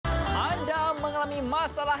mengalami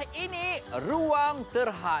masalah ini? Ruang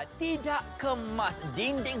terhad, tidak kemas,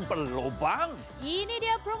 dinding berlubang. Ini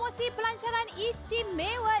dia promosi pelancaran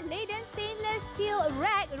istimewa Leiden Stainless Steel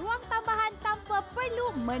Rack. Ruang tambahan tanpa perlu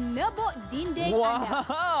menebuk dinding anda.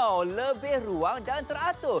 Wow, lebih ruang dan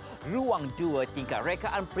teratur. Ruang 2 tingkat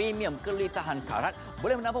rekaan premium kelih tahan karat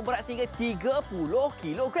boleh menampung berat sehingga 30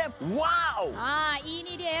 kilogram. Wow!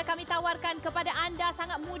 Ini dia kami tawarkan kepada anda,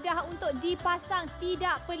 sangat mudah untuk dipasang,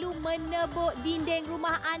 tidak perlu menebuk dinding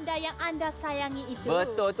rumah anda yang anda sayangi itu.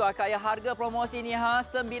 Betul tu Akak, ya, harga promosi ni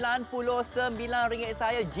RM99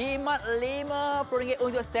 saya, jimat RM50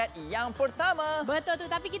 untuk set yang pertama. Betul tu,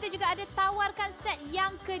 tapi kita juga ada tawarkan set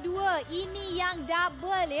yang kedua. Ini yang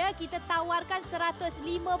double ya. Kita tawarkan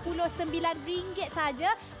RM159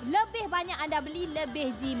 saja. Lebih banyak anda beli,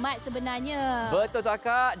 lebih jimat sebenarnya. Betul tu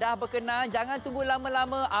Akak, dah berkenan, jangan tunggu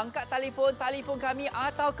lama-lama. Angkat telefon kami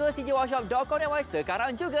atau ke cjworkshop.com.my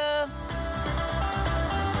sekarang juga.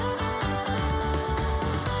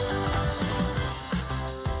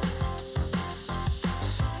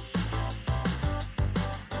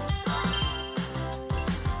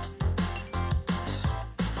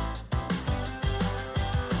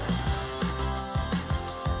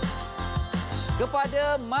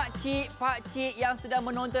 Kepada makcik, pakcik yang sedang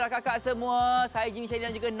menonton kakak-kakak semua, saya Jimmy Syahid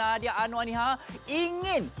dan juga Nadia Anwar Niha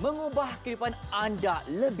ingin mengubah kehidupan anda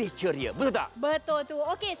lebih ceria. Betul tak? Betul tu.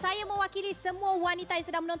 Okey, saya mewakili semua wanita yang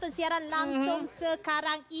sedang menonton siaran langsung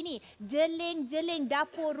sekarang ini. Jeling-jeling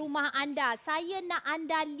dapur rumah anda. Saya nak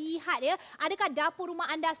anda lihat ya, adakah dapur rumah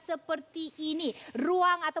anda seperti ini?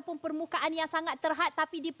 Ruang ataupun permukaan yang sangat terhad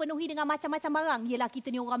tapi dipenuhi dengan macam-macam barang. Yelah, kita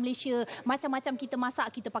ni orang Malaysia, macam-macam kita masak.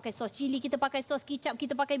 Kita pakai sos cili, kita pakai sos kicap,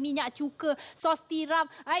 kita pakai minyak cuka, sos tiram,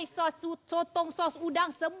 sos sotong, sos udang,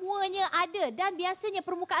 semuanya ada. Dan biasanya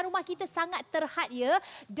permukaan rumah kita sangat terhad ya.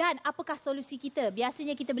 Dan apakah solusi kita?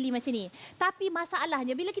 Biasanya kita beli macam ni. Tapi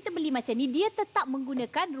masalahnya bila kita beli macam ni, dia tetap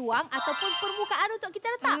menggunakan ruang ataupun permukaan untuk kita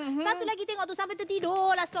letak. Satu lagi tengok tu, sampai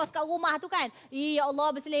tertidurlah sos kat rumah tu kan. Ya Allah,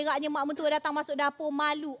 berseleraknya mak mentua datang masuk dapur,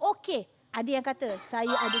 malu. Okey. Ada yang kata,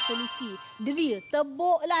 saya ada solusi. Drill,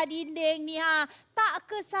 tebuklah dinding ni ha. Tak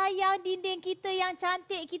ke sayang dinding kita yang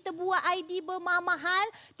cantik, kita buat ID bermahal,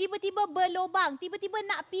 tiba-tiba berlubang, tiba-tiba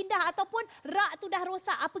nak pindah ataupun rak tu dah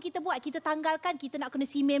rosak. Apa kita buat? Kita tanggalkan, kita nak kena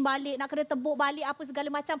simen balik, nak kena tebuk balik apa segala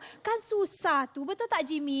macam. Kan susah tu, betul tak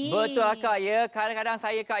Jimmy? Betul Kak ya. Kadang-kadang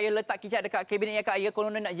saya Kak ya letak kicap dekat kabinet ya Kak ya,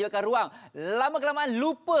 konon nak jiwatkan ruang. Lama-kelamaan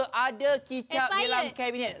lupa ada kicap dalam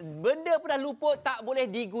kabinet. Benda pun dah luput, tak boleh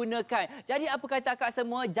digunakan. Jadi apa kata Kak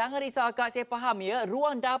semua, jangan risau Kak, saya faham ya.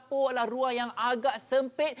 Ruang dapur adalah ruang yang agak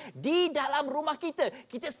sempit di dalam rumah kita.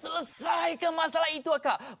 Kita selesaikan masalah itu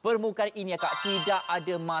Kak. Permukaan ini Kak tidak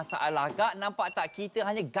ada masalah Kak. Nampak tak, kita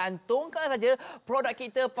hanya gantungkan saja produk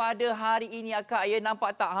kita pada hari ini Kak ya.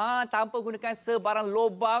 Nampak tak, tanpa gunakan sebarang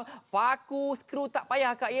lubang, paku, skru, tak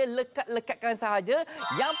payah Kak ya. Lekat-lekatkan sahaja.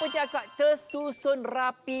 Yang penting Kak, tersusun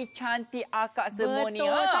rapi, cantik Kak semua. Betul. Ni.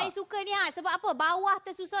 Betul, saya suka ni sebab apa? Bawah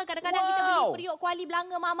tersusun. Kadang-kadang kita beli periuk kuali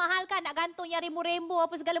belanga mahal kan, nak gantung yang rembo-rembo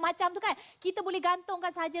apa segala macam tu kan. Kita boleh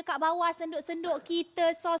gantungkan saja kat bawah senduk-senduk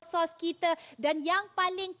kita, sos-sos kita. Dan yang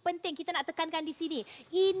paling penting kita nak tekankan di sini,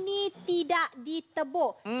 ini tidak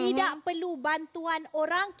ditebuk. Tidak perlu bantuan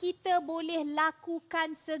orang, kita boleh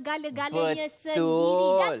lakukan segala-galanya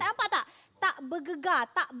sendiri. Dan nampak tak? Tak bergegar,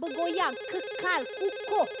 tak bergoyang, kekal,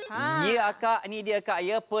 kukuh. Ya Kak, ni dia Kak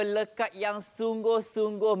ya, pelekat yang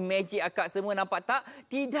sungguh-sungguh magic Kak semua, nampak tak?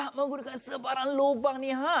 Tidak menggunakan sebarang lubang ni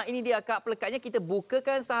Ini dia Kak, pelekatnya kita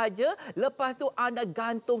bukakan sahaja, lepas tu anda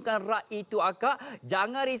gantungkan rak itu Kak.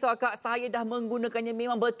 Jangan risau Kak, saya dah menggunakannya,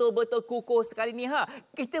 memang betul-betul kukuh sekali ni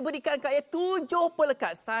Kita berikan Kak ya 7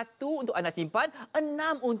 pelekat, 1 untuk anda simpan,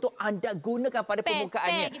 6 untuk anda gunakan pada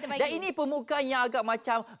permukaannya. Dan ini permukaan yang agak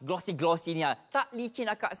macam glossy-glossy. Tak licin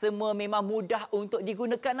Kak semua, memang mudah untuk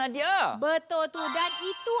digunakan Nadia. Betul tu, dan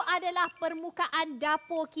itu adalah permukaan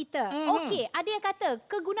dapur kita. Okey, ada yang kata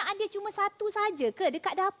kegunaan dia cuma satu saja ke?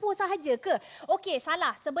 Dekat dapur sahaja ke? Okey,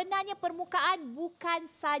 salah. Sebenarnya permukaan bukan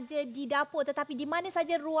saja di dapur, tetapi di mana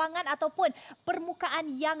saja ruangan ataupun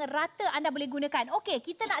permukaan yang rata anda boleh gunakan. Okey,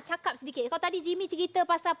 kita nak cakap sedikit. Kalau tadi Jimmy cerita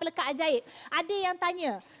pasal pelekat ajaib, ada yang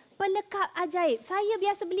tanya, pelekat ajaib. Saya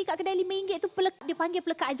biasa beli kat kedai RM5 tu, dia panggil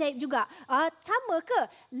pelekat ajaib juga. Sama ke?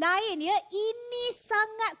 Lain ya. Ini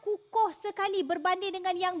sangat kukuh sekali berbanding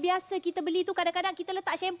dengan yang biasa kita beli tu. Kadang-kadang kita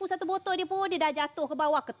letak shampoo satu botol, dia pun dia dah jatuh ke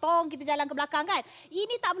bawah, ketong, kita jalan ke belakang kan.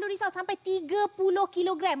 Ini tak perlu risau, sampai 30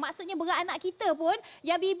 kilogram. Maksudnya berat anak kita pun,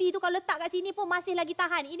 yang baby tu kalau letak kat sini pun masih lagi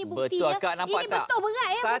tahan. Ini buktinya. Betul Kak, nampak ini tak? betul berat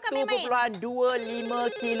ya, bukan main-main.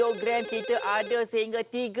 1.25 kilogram kita ada sehingga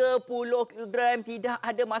 30 kilogram, tidak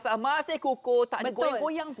ada masalah masalah. Masih kukuh, tak ada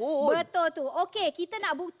goyang-goyang pun. Betul tu. Okey, kita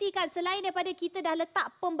nak buktikan selain daripada kita dah letak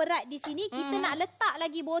pemberat di sini, kita nak letak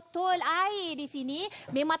lagi botol air di sini.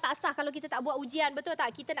 Memang tak sah kalau kita tak buat ujian, betul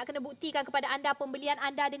tak? Kita nak kena buktikan kepada anda pembelian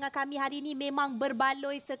anda dengan kami hari ini memang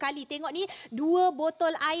berbaloi sekali. Tengok ni, 2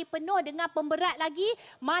 botol air penuh dengan pemberat lagi,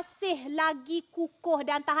 masih lagi kukuh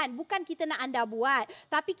dan tahan. Bukan kita nak anda buat,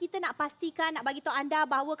 tapi kita nak pastikan, nak bagi tahu anda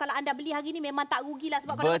bahawa kalau anda beli hari ini memang tak rugilah.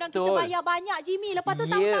 Sebab kadang-kadang kita bayar banyak, Jimmy. Lepas tu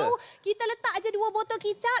tahu-tahu kita letak je 2 botol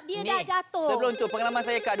kicap, dia dah jatuh. Sebelum tu, pengalaman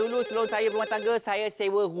saya Kak, dulu sebelum saya berumah tangga, saya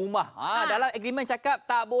sewa rumah. Dalam agreement cakap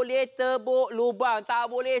tak boleh tebuk lubang, tak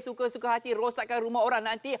boleh suka-suka hati rosakkan rumah orang.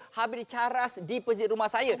 Nanti habis caras deposit rumah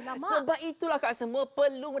saya. Sebab itulah Kak semua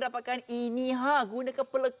perlu mendapatkan ini. Gunakan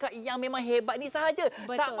pelekat yang memang hebat ni sahaja.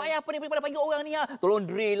 Tak payah pening-pening pada panggil orang ni. Tolong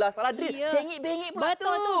drill lah, salah drill. Sengit-bengit pula tu.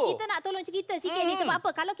 Betul tu. Kita nak tolong cerita sikit ni. Sebab apa?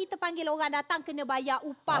 Kalau kita panggil orang datang, kena bayar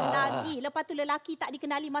upah lagi. Lepas tu lelaki tak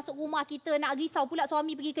dikenali masuk rumah kita, nak risau pula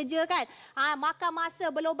suami pergi kerja kan. Makan masa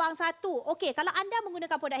berlubang satu. Okey, kalau anda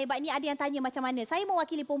menggunakan produk hebat ni, ada yang tanya macam mana? Saya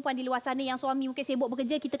mewakili perempuan di luar sana yang suami mungkin sibuk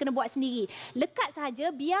bekerja, kita kena buat sendiri. Lekat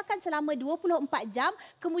sahaja, biarkan selama 24 jam,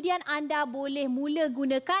 kemudian anda boleh mula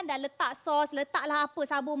gunakan dan letak sos, letaklah apa,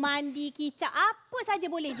 sabun mandi, kicap, apa saja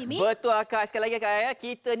boleh, Jimmy. Betul Kak. Sekali lagi Kak,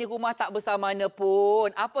 kita ni rumah tak besar mana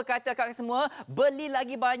pun. Apa kata Kak semua? Beli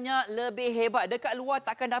lagi banyak, lebih hebat. Dekat luar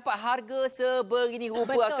takkan dapat harga sebegini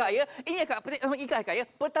rupa Kak ya. Ini Kak, iklan Kak ya.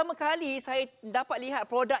 Pertama kali saya dapat lihat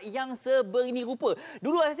produk yang sebegini rupa.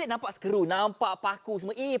 Dulu saya nampak skru, nampak paku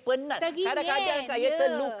semua. Penat. Kadang-kadang Kak ya,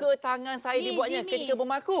 terluka tangan saya dibuatnya ketika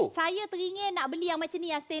bermaku. Saya teringin nak beli yang macam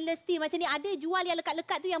ni, yang stainless steel macam ni. Ada jual yang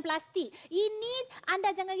lekat-lekat tu yang plastik. Ini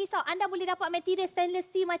anda jangan risau. Anda boleh dapat material stainless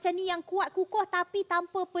steel macam ni yang kuat kukuh tapi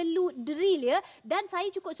tanpa perlu drill ya. Dan saya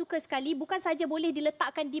cukup suka sekali, bukan saja boleh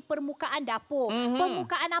diletakkan di permukaan dapur.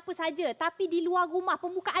 Permukaan apa saja, tapi di luar rumah,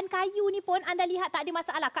 permukaan kayu ni pun anda lihat tak ada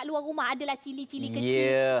masalah. Kat luar rumah adalah cili-cili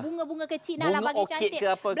kecil, bunga-bunga kecil nak lah bagi cantik.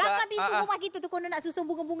 Belakang pintu rumah kita tu konon nak susun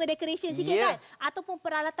bunga-bunga decoration sikit kan. Ataupun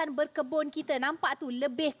peralatan berkebun kita. Nampak tu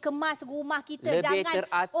lebih kemas rumah kita. Lebih Jangan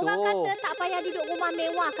teratur. Orang kata tak payah duduk rumah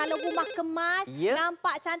mewah kalau rumah kemas,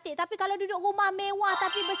 nampak cantik. Tapi kalau duduk rumah mewah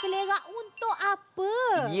tapi berselerak, untuk apa?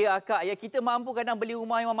 Ya Kak, ya kita mampu kadang beli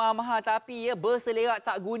rumah yang mahal-mahal tapi ya berselerak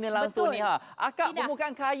tak guna langsung. Betul ni Akak,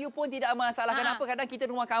 permukaan kayu pun tidak masalah. Kenapa kadang kita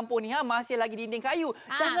rumah kampung ni masih lagi dinding kayu.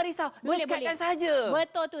 Jangan risau, lekatkan saja.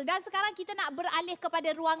 Betul tu. Dan sekarang kita nak beralih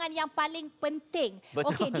kepada ruangan yang paling penting.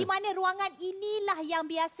 Okey, di mana ruangan inilah yang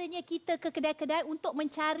biasanya kita ke kedai-kedai untuk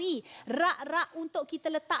mencari rak-rak untuk kita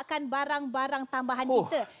letakkan barang-barang tambahan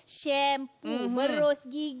kita. Shampoo, berus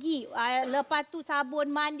gigi, lepas tu sabun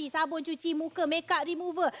mandi, sabun cuci muka, makeup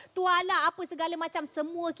remover, tuala, apa segala macam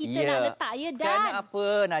semua kita nak letak ya. Dan kenapa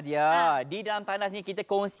Nadia? Di dalam tandas ni kita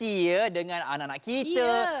kongsi ya dengan anak-anak kita.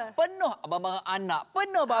 Penuh barang-barang anak,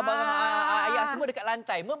 penuh barang-barang ayah semua dekat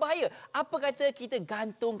lantai. Membahaya. Apa kata kita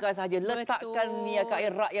gantungkan saja, letakkan ni Kak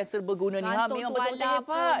rak yang serbaguna ni. Memang betul-betul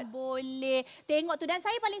hebat. Boleh. Tengok tu. Dan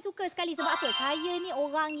saya paling suka sekali sebab apa? Saya ni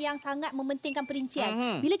orang yang sangat mementingkan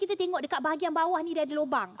perincian. Bila kita tengok dekat bahagian bawah ni dia ada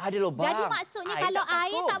lubang. Ada lubang. Jadi maksudnya kalau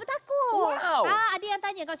air tak bertakung. Ada yang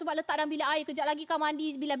tanya kan sebab letak dalam bilik air, kejap lagi kau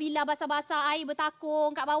mandi bila-bila basah-basah air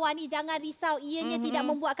bertakung kat bawah ni. Jangan risau, ianya tidak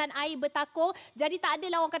membuatkan air bertakung. Jadi tak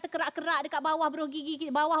adalah orang kata kerak-kerak dekat bawah beruh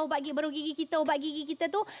gigi, bawah ubat gigi kita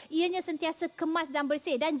tu, ianya sentiasa kemas dan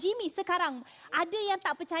bersih. Dan Jimmy, sekarang ada yang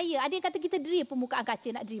tak percaya, ada yang kata kita drill permukaan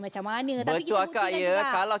kaca, nak drill macam mana? Tapi betul Akak ya,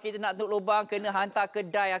 kalau kita nak tutup lubang kena hantar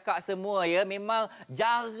kedai Akak semua ya. Memang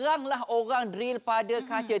jaranglah orang drill pada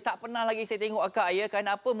kaca. Tak pernah lagi saya tengok Akak ya.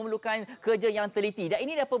 Kenapa memerlukan kerja yang teliti. Dan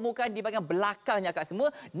ini dah permukaan di bahagian belakangnya Akak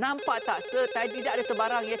semua. Nampak tak? Tidak ada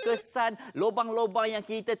sebarang ya kesan lubang-lubang yang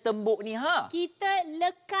kita tembuk ni Kita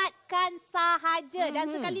lekatkan sahaja. Dan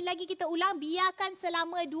sekali lagi kita ulang, biarkan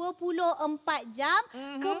selama 24 jam.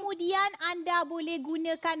 Kemudian anda boleh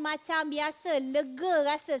gunakan macam biasa. Lega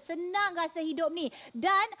rasa, senang rasa hidup ni.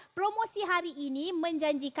 Dan promosi hari ini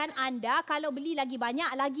menjanjikan anda kalau beli lagi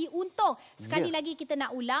banyak, lagi untung. Sekali lagi kita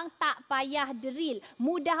nak ulang, tak payah drill.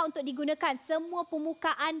 Mudah untuk digunakan. Semua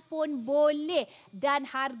permukaan pun boleh. Dan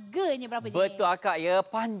harganya berapa je? Betul Akak ya.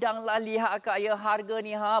 Pandanglah, lihat Akak ya. Harga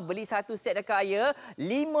ni beli satu set Akak ya.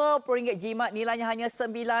 RM50 jimat, nilainya hanya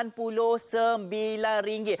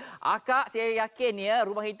RM99. Akak, saya yakin ya,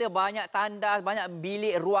 rumah kita banyak tandas, banyak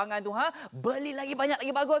bilik ruangan tu beli lagi banyak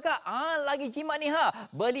lagi bagus Akak. Lagi jimat ni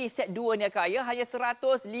Beli set 2 ni Akak ya, hanya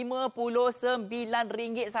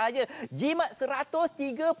RM159 sahaja. Jimat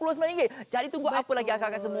RM139. Jadi tunggu apa lagi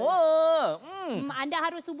Akak semua? Anda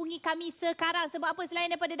harus hubungi kami sekarang. Sebab apa? Selain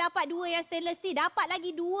daripada dapat 2 yang stainless steel, dapat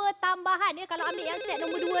lagi 2 tambahan ya. Kalau ambil yang set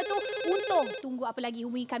nombor 2 tu, untung. Tunggu apa lagi,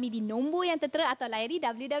 hubungi kami di nombor yang tertera atau layari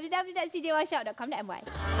www.cjworkshop.com.my.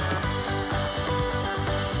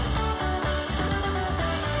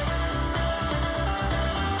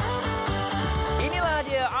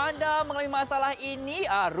 Dia anda mengalami masalah ini,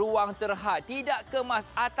 ruang terhad, tidak kemas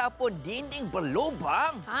ataupun dinding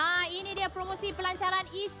berlubang. Ini dia promosi pelancaran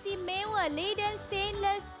istimewa Leiden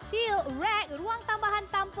Stainless Steel Rack, ruang tambahan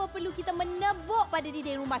tanpa perlu kita menebuk pada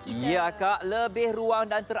dinding rumah kita. Ya Kak, lebih ruang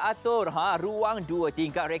dan teratur. Ruang 2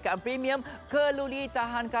 tingkat rekaan premium, keluli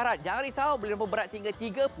tahan karat. Jangan risau, boleh berat sehingga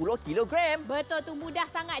 30 kg. Betul tu,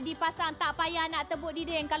 mudah sangat dipasang, tak payah nak tebuk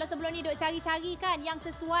dinding. Kalau sebelum ni duk cari-cari kan yang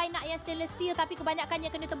sesuai, nak yang stainless steel tapi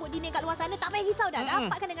kebanyakannya kena tebuk dinding kat luar sana, tak payah risau dah.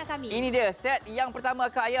 Dapatkan dengan kami. Ini dia set yang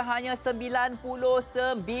pertama Kak Ayah, hanya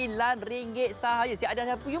RM99 sahaja. Siap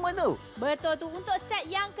ada humor tu. Betul tu. Untuk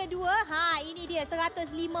set yang kedua, ini dia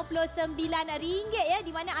RM159 ya, di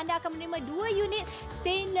mana anda akan menerima 2 unit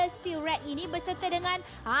stainless steel rack ini berserta dengan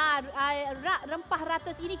rak rempah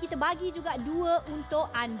ratus ini, kita bagi juga 2 untuk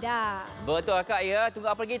anda. Betul Kak ya. Tunggu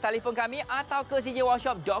apa lagi, telefon kami atau ke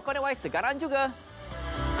cjworkshop.com.my sekarang juga.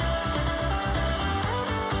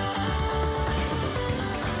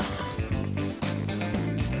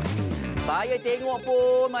 Saya tengok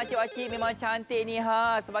pun makcik-makcik memang cantik ni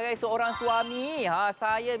Sebagai seorang suami,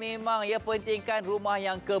 saya memang pentingkan rumah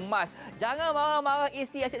yang kemas. Jangan marah-marah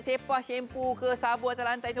isteri asyik sepah shampoo ke sabun atas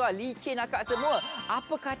lantai tu licin akak semua.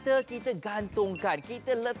 Apa kata kita gantungkan,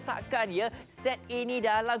 kita letakkan set ini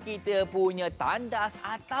dalam kita punya tandas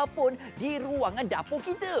ataupun di ruangan dapur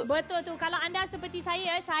kita. Betul tu. Kalau anda seperti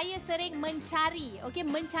saya sering mencari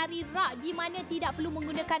rak di mana tidak perlu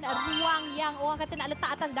menggunakan ruang yang orang kata nak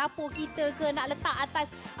letak atas dapur kita ke, nak letak atas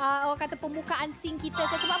orang kata permukaan sink kita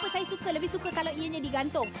ke. Sebab apa saya lebih suka kalau ianya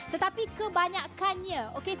digantung. Tetapi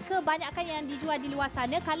kebanyakannya yang dijual di luar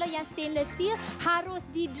sana, kalau yang stainless steel harus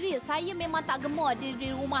di-drill. Saya memang tak gemar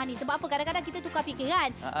di rumah ni. Sebab apa? Kadang-kadang kita tukar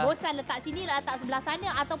fikiran. Bosan letak sini, letak sebelah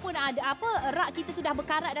sana, ataupun ada rak kita tu dah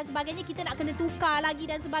berkarat dan sebagainya, kita nak kena tukar lagi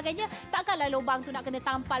dan sebagainya. Takkanlah lubang tu nak kena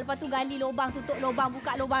tampal, lepas tu gali lubang, tutup lubang,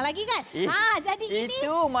 buka lubang lagi kan? Jadi ini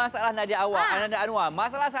itu masalah Nadia awak, Ananda Anwar.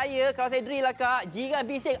 Masalah saya, kalau saya drill lah Kak, jiran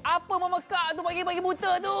bising. Apa memekak tu bagi-bagi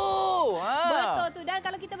buta tu? Betul tu. Dan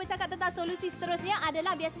kalau kita bercakap tentang solusi seterusnya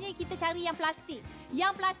adalah biasanya kita cari yang plastik.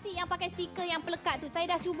 Yang plastik yang pakai stiker yang pelekat tu.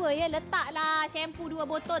 Saya dah cuba letaklah shampoo 2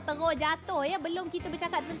 botol terus jatuh Belum kita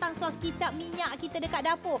bercakap tentang sos kicap minyak kita dekat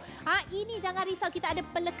dapur. Ini jangan risau, kita ada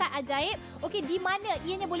pelekat ajaib. Di mana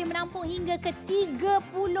ianya boleh menampung hingga ke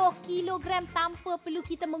 30 kilogram tanpa perlu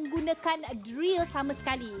kita menggunakan drill sama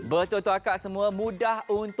sekali. Betul tu akak semua, mudah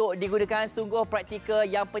untuk digunakan, sungguh praktikal.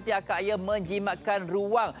 Yang penting akak menjimatkan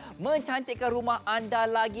ruang, mencantikkan rumah anda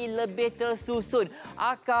lagi lebih tersusun.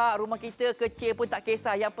 Akak, rumah kita kecil pun tak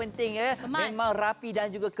kisah, yang penting memang rapi dan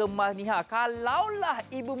juga kemas ni. Kalaulah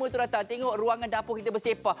ibu mertua datang tengok ruangan dapur kita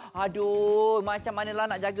bersepah, aduh, macam manalah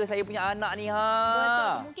nak jaga saya punya anak ni. Betul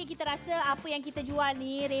tu. Mungkin kita rasa apa yang kita jual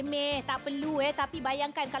ni remeh, tak perlu tapi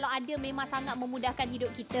bayangkan kalau ada, memang sangat memudahkan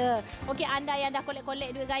hidup kita. Anda yang dah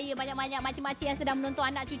kolek-kolek duit raya banyak-banyak, makcik-makcik yang sedang menonton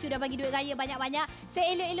anak cucu dah bagi duit raya banyak-banyak,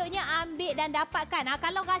 seelok-eloknya ambil dan dapatkan.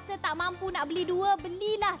 Kalau rasa tak mampu nak beli 2,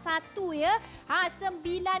 belilah 1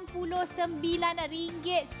 RM99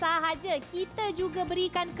 sahaja. Kita juga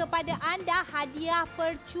berikan kepada anda hadiah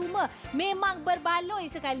percuma. Memang berbaloi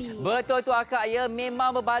sekali. Betul tu akak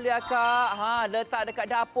memang berbaloi akak. Letak dekat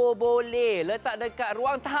dapur boleh, letak dekat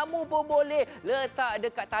ruang tamu pun boleh, letak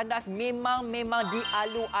dekat tandas, memang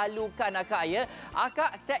dialu-alukan akak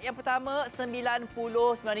Akak, set yang pertama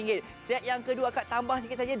RM99. Set yang kedua akak tambah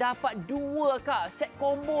sikit saja dapat 2 akak. Set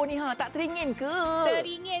combo ni tak teringin ke?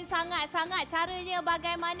 Teringin sangat-sangat. Caranya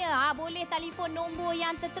bagaimana? Boleh telefon nombor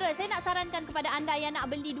yang tertera. Saya nak sarankan kepada anda yang nak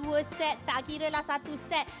beli 2 set, tak kiralah 1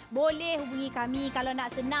 set, boleh hubungi kami kalau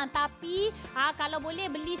nak senang. Tapi kalau boleh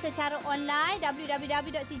beli secara online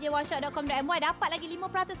www.cjworkshop.com.my, dapat lagi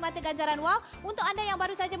 5% mata ganjaran wang. Untuk anda yang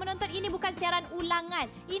baru saja menonton, ini bukan siaran ulangan,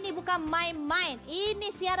 ini bukan main-main,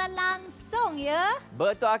 ini siaran langsung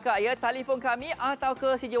Betul akak telefon kami atau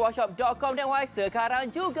ke cjworkshop.com.my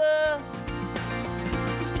sekarang juga.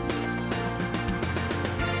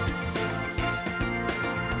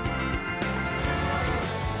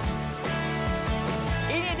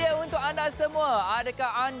 Ini dia untuk anda semua.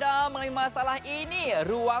 Adakah anda mengalami masalah ini?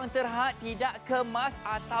 Ruang terhad, tidak kemas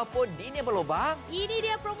ataupun dinding berlubang? Ini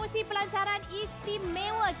dia promosi pelancaran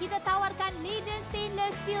istimewa. Kita tawarkan Leiden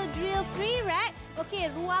Stainless Steel Drill Free Rack.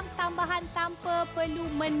 Ruang tambahan tanpa perlu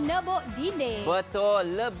menebuk dinding.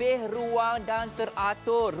 Betul, lebih ruang dan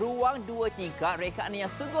teratur. Ruang 2 tingkat rekaan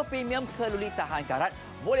yang sungguh premium, keluli tahan karat.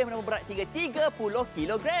 boleh menambah berat hingga 30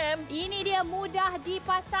 kilogram. Ini dia mudah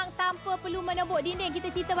dipasang tanpa perlu menembuk dinding.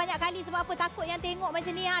 Kita cerita banyak kali sebab apa? Takut yang tengok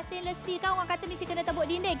macam ni stainless steel kan orang kata mesti kena tembuk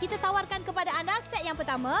dinding. Kita tawarkan kepada anda set yang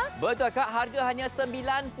pertama. Betul Kak, harga hanya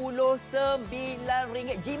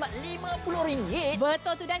RM99, jimat RM50.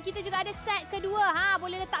 Betul tu, dan kita juga ada set kedua.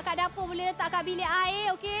 Boleh letak kat dapur, boleh letak kat bilik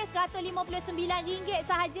air. Okey, RM159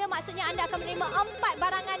 sahaja. Maksudnya anda akan menerima 4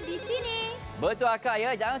 barangan di sini. Betul Kak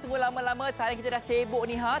ya, jangan tunggu lama-lama. Talian kita dah sibuk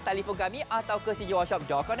ni telefon kami atau ke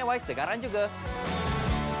cjworkshop.com.my sekarang juga.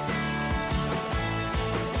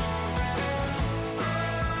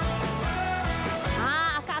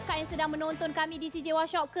 Sedang menonton kami di CJ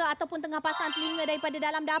Workshop ke ataupun tengah pasang telinga daripada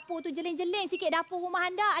dalam dapur tu, jeling-jeling sikit dapur rumah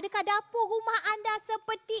anda. Adakah dapur rumah anda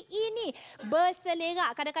seperti ini?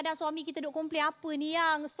 Berselerak. Kadang-kadang suami kita duk komplain, apa ni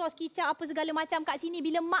yang sos kicap apa segala macam kat sini.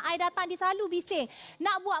 Bila mak ai datang dia selalu bising.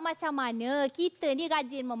 Nak buat macam mana? Kita ni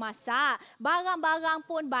rajin memasak. Barang-barang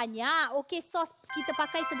pun banyak. Okey, sos kita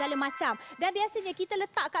pakai segala macam. Dan biasanya kita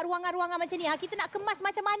letak kat ruangan-ruangan macam ni. Kita nak kemas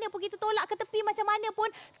macam mana pun, kita tolak ke tepi macam mana pun,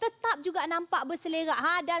 tetap juga nampak berselerak.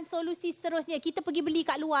 Dan solusi seterusnya, kita pergi beli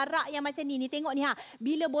kat luar rak yang macam ni. Tengok ni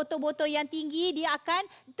bila botol-botol yang tinggi dia akan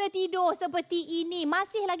tertidur seperti ini.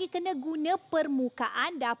 Masih lagi kena guna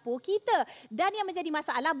permukaan dapur kita. Dan yang menjadi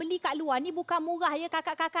masalah, beli kat luar ni bukan murah ya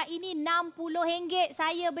kakak-kakak. Ini RM60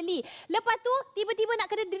 saya beli. Lepas tu tiba-tiba nak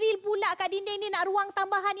kena drill pula kat dinding ni, nak ruang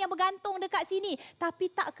tambahan yang bergantung dekat sini.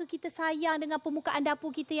 Tapi tak ke kita sayang dengan permukaan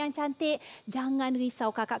dapur kita yang cantik? Jangan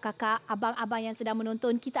risau kakak-kakak, abang-abang yang sedang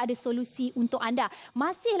menonton, kita ada solusi untuk anda.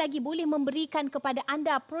 Masih lagi boleh memberikan kepada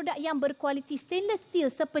anda produk yang berkualiti stainless steel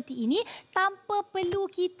seperti ini tanpa perlu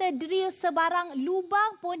kita drill sebarang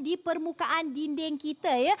lubang pun di permukaan dinding kita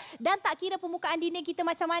ya. Dan tak kira permukaan dinding kita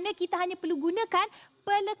macam mana, kita hanya perlu gunakan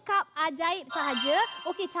pelekap ajaib sahaja.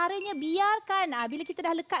 Okey, caranya biarkan bila kita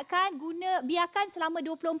dah lekatkan, biarkan selama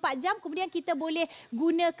 24 jam, kemudian kita boleh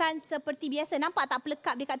gunakan seperti biasa. Nampak tak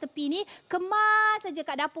pelekap dekat tepi ni? Kemas saja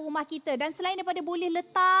kat dapur rumah kita. Dan selain daripada boleh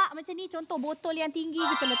letak macam ni, contoh botol yang tinggi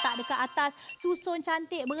kita letak dekat atas, susun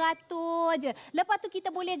cantik beratur aja. Lepas tu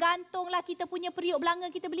kita boleh gantunglah kita punya periuk belanga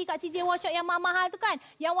kita beli kat CJ Workshop yang mahal-mahal tu kan,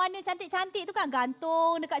 yang warna cantik-cantik tu kan,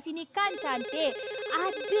 gantung dekat sini kan cantik.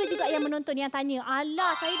 Ada juga yang menonton yang tanya,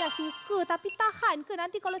 alah saya dah suka tapi tahan ke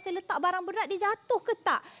nanti kalau saya letak barang berat dia jatuh ke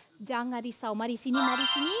tak? Jangan risau, mari sini.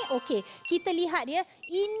 Okey, kita lihat ya.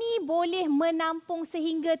 Ini boleh menampung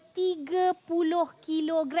sehingga 30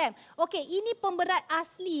 kilogram. Okey, ini pemberat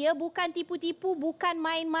asli ya, bukan tipu-tipu, bukan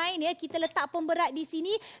main-main ya. Kita letak pemberat di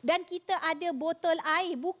sini dan kita ada botol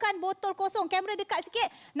air, bukan botol kosong. Kamera dekat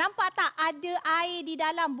sikit. Nampak tak? Ada air di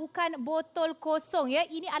dalam, bukan botol kosong ya.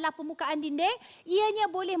 Ini adalah permukaan dinding.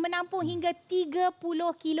 Ianya boleh menampung hingga 30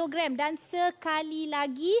 kilogram dan sekali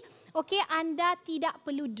lagi, okey, anda tidak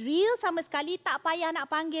perlu drill sama sekali, tak payah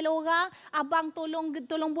nak panggil orang, abang tolong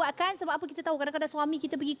buatkan. Sebab apa? Kita tahu kadang-kadang suami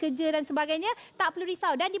kita pergi kerja dan sebagainya, tak perlu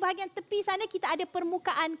risau. Dan di bahagian tepi sana kita ada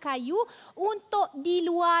permukaan kayu untuk di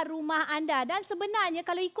luar rumah anda. Dan sebenarnya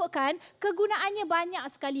kalau ikutkan, kegunaannya banyak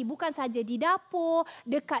sekali. Bukan saja di dapur,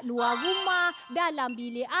 dekat luar rumah, dalam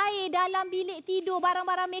bilik air, dalam bilik tidur,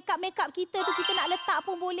 barang-barang make-up kita tu kita nak letak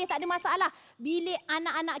pun boleh, tak ada masalah. Bilik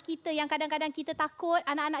anak-anak kita yang kadang-kadang kita takut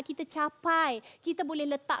anak-anak kita capai, kita boleh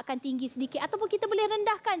letakkan tinggi sedikit ataupun kita boleh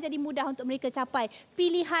rendahkan jadi mudah untuk mereka capai.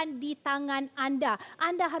 Pilihan di tangan anda.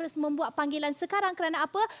 Anda harus membuat panggilan sekarang kerana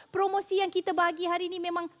apa? Promosi yang kita bagi hari ini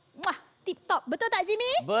memang tip-top. Betul tak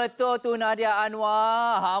Jimmy? Betul tu Nadia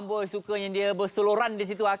Anwar. Hamba sukanya dia berseluruhan di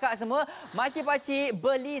situ akak semua. Makcik-pakcik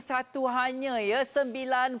beli satu hanya ya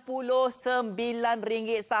RM99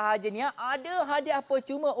 sahaja ni. Ada hadiah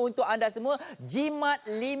percuma untuk anda semua, jimat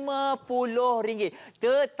RM50.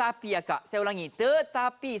 Tetapi akak, saya ulangi,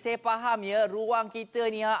 tetapi saya faham ya ruang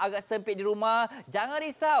kita ni agak sempit di rumah. Jangan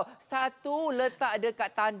risau. Satu letak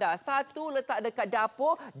dekat tanda, satu letak dekat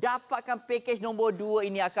dapur, dapatkan pakej nombor 2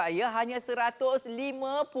 ini akak ya. Hanya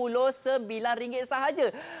RM159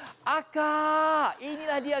 sahaja. Akak,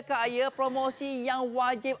 inilah dia Kak ya, promosi yang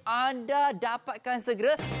wajib anda dapatkan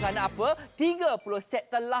segera. Kerana apa? 30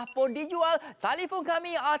 set telah pun dijual. Telefon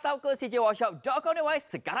kami atau ke cjworkshop.com.my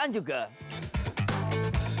sekarang juga.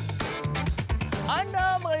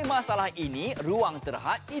 Anda mengalami masalah ini, ruang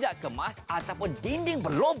terhad, tidak kemas ataupun dinding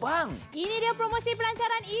berlubang. Ini dia promosi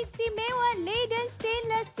pelancaran istimewa Leiden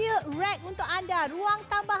Stainless Steel Rack untuk anda. Ruang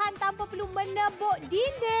tambahan tanpa perlu menebuk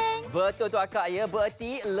dinding. Betul tu akak ya,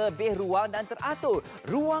 berarti lebih ruang dan teratur.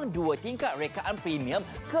 Ruang 2 tingkat rekaan premium,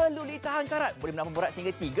 keluli tahan karat, boleh menampung berat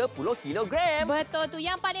sehingga 30 kilogram. Betul tu,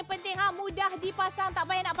 yang paling penting mudah dipasang, tak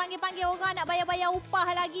payah nak panggil-panggil orang, nak bayar-bayar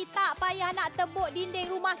upah lagi, tak payah nak tebuk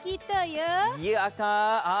dinding rumah kita ya. Ya Ya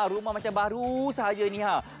Akak, rumah macam baru sahaja ni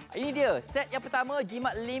ha. Ini dia, set yang pertama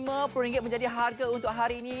jimat RM50 menjadi harga untuk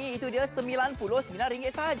hari ini. Itu dia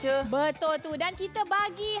RM99 sahaja. Betul tu. Dan kita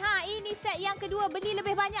bagi ini set yang kedua, beli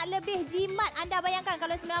lebih banyak, lebih jimat. Anda bayangkan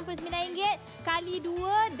kalau RM99 kali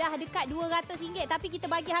 2 dah dekat RM200. Tapi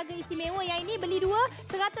kita bagi harga istimewa yang ini, beli 2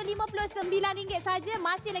 RM159 saja.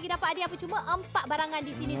 Masih lagi dapat hadiah percuma 4 barangan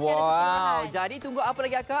di sini secara keseluruhan. Jadi tunggu apa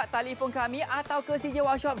lagi Akak? Telefon kami atau ke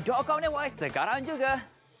cjworkshop.com.my sekarang juga.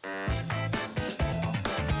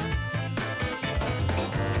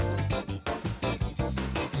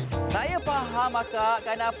 Saya faham Akak,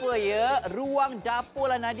 kenapa ya ruang dapur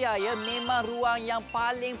lah Nadia ya memang ruang yang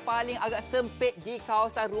paling agak sempit di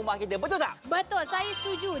kawasan rumah kita. Betul tak? Betul, saya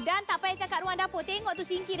setuju. Dan tak payah cakap ruang dapur. Tengok tu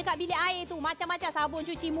sinki dekat bilik air tu. Macam-macam sabun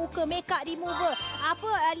cuci muka, makeup remover,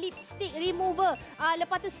 lipstick remover.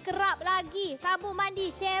 Lepas tu scrub lagi, sabun mandi,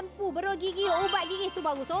 shampoo, beruk gigi, ubat gigi. Tu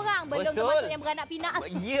baru seorang. Belum termasuk yang beranak pinak.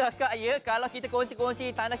 Ya Kak ya, kalau kita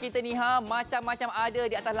kongsi-kongsi tanah kita ni macam-macam ada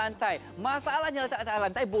di atas lantai. Masalahnya letak atas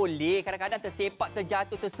lantai boleh. Kadang-kadang tersepak,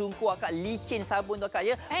 terjatuh, tersungkur Akak, licin sabun tu Akak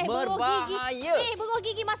ya. Berbahaya. Beruk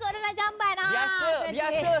gigi masuk dalam jamban.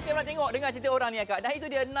 Biasa saya pernah tengok dengar cerita orang ni Akak. Dan itu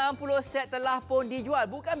dia 60 set telah pun dijual.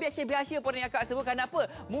 Bukan biasa-biasa pun yang Akak sebut. Kenapa?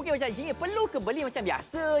 Mungkin macam gini perlu ke beli macam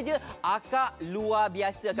biasa je. Akak luar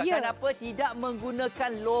biasa Akak. Yeah. Kenapa? Tidak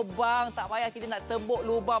menggunakan lubang. Tak payah kita nak tembok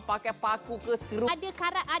lubang pakai paku ke skru. Ada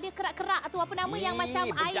kerak-kerak tu apa nama yang macam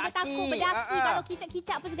air bertakuk, berdaki. Kalau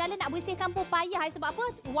kicap-kicap apa segala nak bersihkan pun payah. Sebab apa?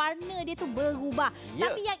 Warna dia tu berubah.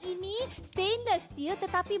 Tapi yang ini stainless steel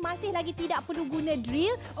tetapi masih lagi tidak perlu guna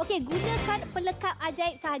drill. Okey, gunakan pelekat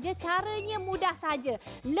ajaib sahaja. Caranya mudah sahaja.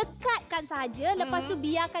 Lekatkan sahaja, lepas tu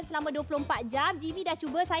biarkan selama 24 jam. Jimmy dah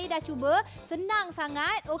cuba, saya dah cuba. Senang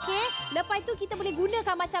sangat. Okey, lepas tu kita boleh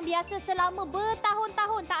gunakan macam biasa selama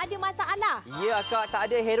bertahun-tahun. Tak ada masalah. Ya Akak,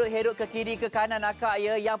 tak ada herut-herut ke kiri ke kanan Akak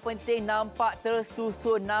ya. Yang penting nampak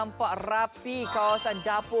tersusun, nampak rapi kawasan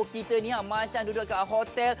dapur kita ni macam duduk kat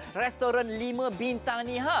hotel, restoran 5 bintang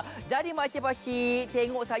ni Jadi makcik-pakcik,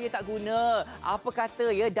 tengok saya tak guna. Apa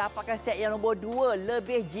kata ya dapatkan set yang nombor 2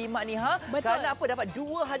 lebih jimat ni Betul. Kerana apa? Dapat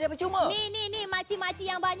 2 hadiah percuma. Ni makcik-makcik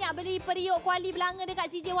yang banyak beli periuk kuali belanga dekat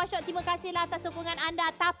CJ Workshop. Terima kasihlah atas sokongan anda.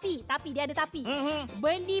 Tapi dia ada tapi.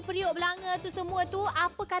 Beli periuk belanga tu semua tu,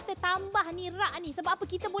 apa kata tambah ni rak ni. Sebab apa?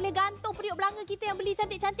 Kita boleh gantung periuk belanga kita yang beli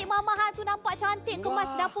cantik-cantik mahal tu, nampak cantik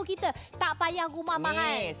kemas dapur kita. Tak payah rumah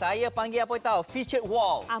mahal. Saya panggil apa tahu? Featured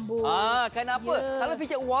wall. Ambon. Kenapa? Kalau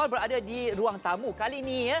featured wall berada di ruang tamu. Kali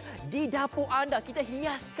ni di dapur anda kita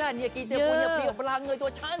hiaskan kita punya periuk belanga tu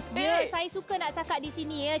cantik. Saya suka nak cakap di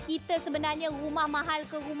sini kita sebenarnya rumah mahal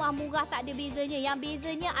ke rumah murah tak ada bezanya. Yang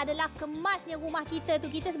bezanya adalah kemasnya rumah kita tu.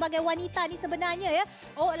 Kita sebagai wanita ni sebenarnya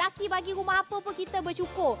laki bagi rumah apa pun kita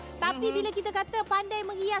bersyukur. Tapi bila kita kata pandai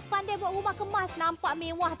menghias, pandai buat rumah kemas, nampak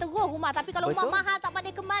mewah terus rumah. Tapi kalau rumah mahal tak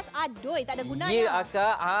pandai kemas, aduh tak ada gunanya. Ya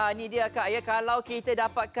Akak, ni dia Akak ya. Kalau kita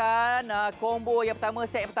dapatkan combo yang pertama,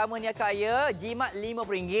 set yang pertama ni Akak ya, jimat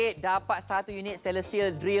RM50 dapat 1 unit stainless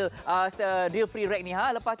steel drill free rack ni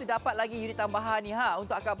Lepas tu dapat lagi unit tambahan ni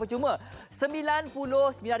untuk Akak percuma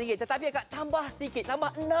RM99. Tetapi Akak tambah sikit,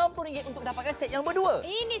 tambah RM60 untuk dapatkan set yang nombor 2.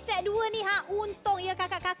 Ini set 2 ni untung ya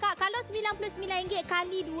kakak-kakak. Kalau RM99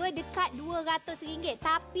 kali 2 dekat RM200.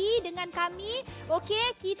 Tapi dengan kami,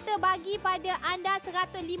 okey, kita bagi pada anda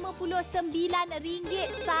RM159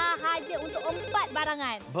 sahaja untuk 4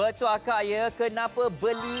 barangan. Betul Akak ya. Kenapa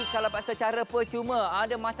beli kalau secara percuma?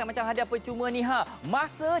 Ada macam-macam hadiah percuma ni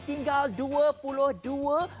Masa tinggal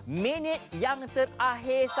 22 minit yang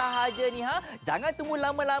terakhir sahaja ni Jangan tunggu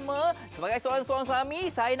lama-lama. Sebagai seorang suami,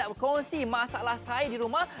 saya nak berkongsi masalah saya di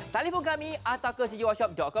rumah. Telefon kami atau ke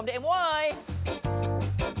cjworkshop.com.my.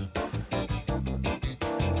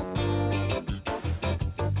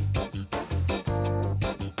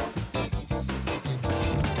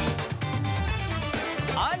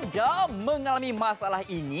 Anda mengalami masalah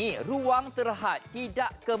ini, ruang terhad,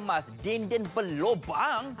 tidak kemas, dinding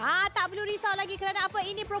berlubang. Tak perlu risau lagi kerana apa?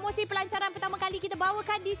 Ini promosi pelancaran pertama kali kita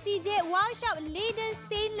bawakan di CJ Workshop. Leiden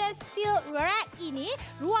Stainless Steel Rack ini,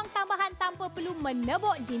 ruang tambahan tanpa perlu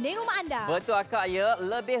menebuk dinding rumah anda. Betul Akak ya,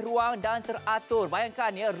 lebih ruang dan teratur.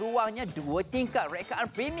 Bayangkan ya, ruangnya 2 tingkat,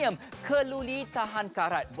 rekaan premium, keluli tahan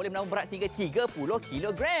karat. Boleh menambah berat sehingga 30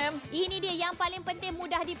 kilogram. Ini dia yang paling penting,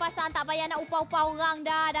 mudah dipasang. Tak payah nak upah-upah orang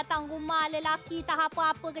dah datang rumah lelaki tak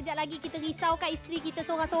apa-apa, kejap lagi kita risaukan isteri kita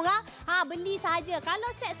seorang-seorang. Beli sahaja. Kalau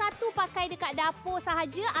set satu pakai dekat dapur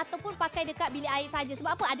sahaja ataupun pakai dekat bilik air sahaja.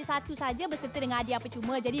 Sebab apa? Ada satu sahaja berserta dengan hadiah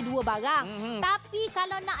percuma. Jadi 2 barang. Tapi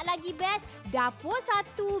kalau nak lagi best, dapur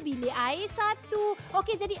 1, bilik air 1.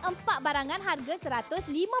 Okey, jadi 4 barangan harga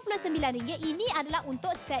RM159. Ini adalah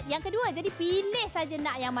untuk set yang kedua. Jadi pilih saja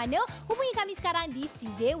nak yang mana. Hubungi kami sekarang di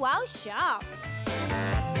CJ Wow Shop.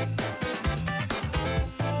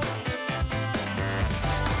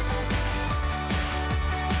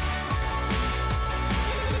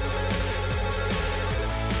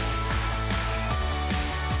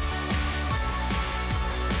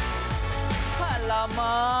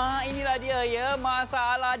 Alamak, inilah dia ya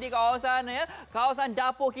masalah di kawasan ya. Kawasan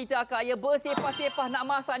dapur kita akak ya, bersepah-sepah nak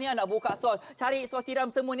masak ni, nak buka sos, cari sos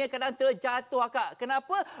tiram semua ni kadang terjatuh akak.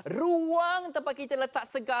 Kenapa? Ruang tempat kita letak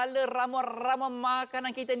segala ramuan-ramuan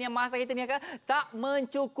makanan kita ni, masak kita ni akak tak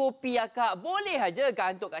mencukupi akak. Boleh aja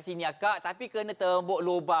gantuk kat sini akak, tapi kena tembok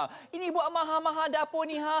lubang. Ini buat mahal-mahal dapur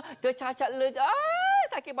ni tercacat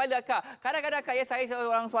sakit kepala akak. Kadang-kadang akak ya, saya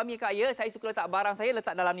seorang suami akak ya, saya suka letak barang saya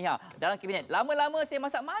letak dalam ni dalam kabinet. Lama-lama saya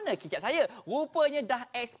masak, mana kicap saya? Rupanya dah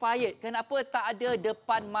expired. Kenapa tak ada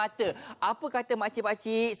depan mata? Apa kata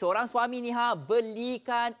makcik-pakcik, seorang suami ni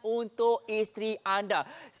belikan untuk isteri anda.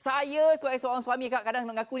 Saya sebagai seorang suami kak kadang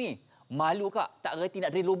mengaku ni, malu kak, tak reti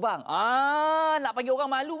nak drill lubang. Nak bagi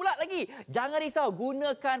orang malu pula lagi. Jangan risau,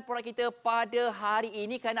 gunakan produk kita pada hari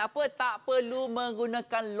ini. Kenapa? Tak perlu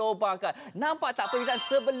menggunakan lubang kak. Nampak tak perbezaan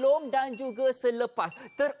sebelum dan juga selepas?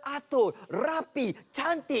 Teratur, rapi,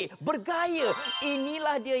 cantik, bergaya.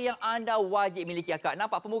 Inilah dia yang anda wajib miliki kak.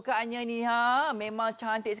 Nampak pembukaannya ni memang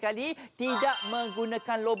cantik sekali. Tidak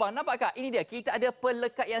menggunakan lubang. Nampak kak? Ini dia. Kita ada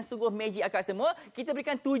pelekat yang sungguh magic akak semua. Kita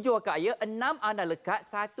berikan 7 kak ya. 6 anda lekat,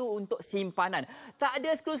 1 untuk simpanan. Tak ada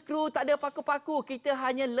skru-skru, tak ada paku-paku. Kita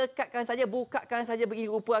hanya lekatkan saja, bukakan saja begini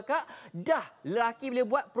rupa akak. Dah, lelaki boleh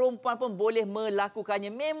buat, perempuan pun boleh melakukannya.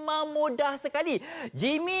 Memang mudah sekali.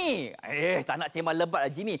 Jimmy, tak nak sembang lebat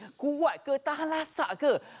lah Jimmy. Kuat ke, tahan lasak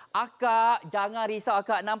ke? Akak, jangan risau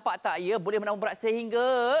akak. Nampak tak ya, boleh menambah berat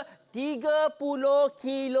sehingga 30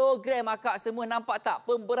 kilogram akak semua. Nampak tak?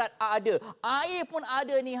 Pemberat ada. Air pun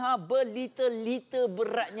ada ni berliter-liter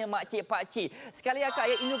beratnya makcik-pakcik. Sekali akak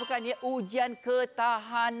ya, ini merupakan ujian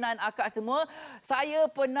ketahanan akak semua. Saya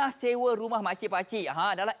pernah sewa rumah makcik-pakcik.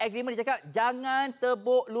 Dalam agreement dia cakap jangan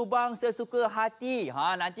tebuk lubang sesuka hati.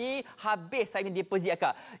 Nanti habis saya punya deposit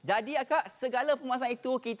akak. Jadi akak, segala pemasaran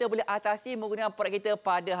itu kita boleh atasi menggunakan produk kita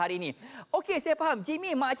pada hari ini. Okey, saya faham.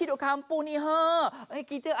 Jimmy, makcik duduk kampung ni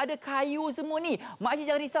kita ada kayu semua ni. Makcik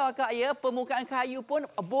jangan risau akak ya, permukaan kayu pun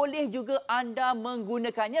boleh juga anda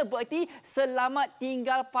menggunakannya. Berarti selamat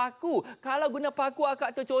tinggal paku. Kalau guna paku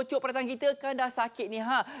akak tercocok pada tangan kita kan dah sakit ni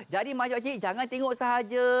Jadi makcik jangan tengok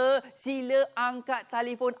sahaja. Sila angkat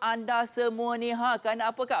telefon anda semua ni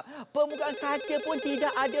Kerana apa kak? Permukaan kaca pun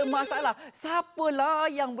tidak ada masalah. Siapalah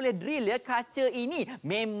yang boleh drill ya kaca ini?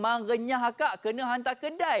 Memang renyah akak, kena hantar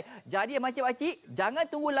kedai. Jadi makcik-makcik jangan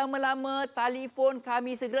tunggu lama-lama, telefon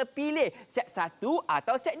kami segera pilih set 1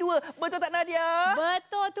 atau set 2. Betul tak Nadia?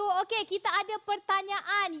 Betul tu. Okey, kita ada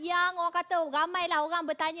pertanyaan yang orang kata ramailah orang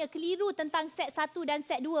bertanya keliru tentang set 1 dan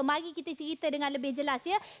set 2. Mari kita cerita dengan lebih jelas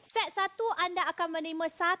ya. Set 1 anda akan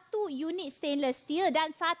menerima 1 unit stainless steel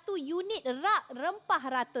dan 1 unit rak rempah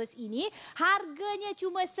ratus ini. Harganya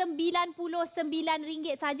cuma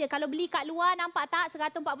RM99 saja. Kalau beli kat luar nampak tak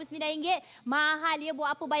RM149. Mahal ya,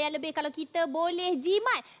 buat apa bayar lebih kalau kita boleh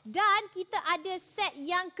jimat. Dan kita ada set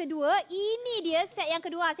yang kedua. Ini dia set yang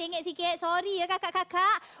kedua. Saya ingat sikit. Sorry ya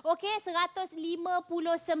kakak-kakak. Okey,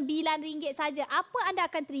 RM159 saja. Apa anda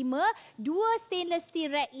akan terima? 2 stainless steel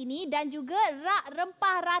rack ini dan juga rak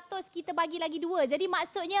rempah ratus kita bagi lagi 2. Jadi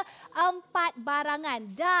maksudnya 4 barangan.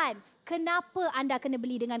 Dan kenapa anda kena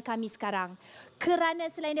beli dengan kami sekarang? Kerana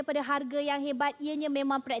selain daripada harga yang hebat, ianya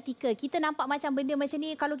memang praktikal. Kita nampak macam benda macam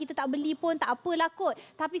ni, kalau kita tak beli pun tak apalah kot.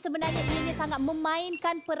 Tapi sebenarnya ianya sangat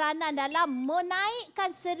memainkan peranan dalam menaikkan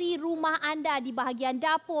seri rumah anda di bahagian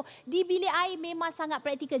dapur, di bilik air. Memang sangat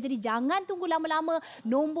praktikal. Jadi jangan tunggu lama-lama.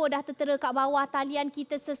 Nombor dah tertera kat bawah, talian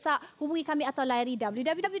kita sesak. Hubungi kami atau layari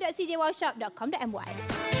www.cjwowshop.com.my.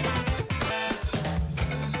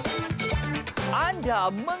 Anda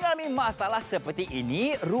mengalami masalah seperti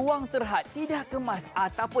ini, ruang terhad tidak kemas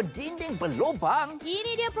ataupun dinding berlubang?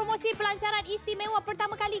 Ini dia promosi pelancaran istimewa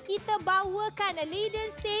pertama kali kita bawakan. Leiden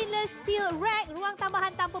Stainless Steel Rack, ruang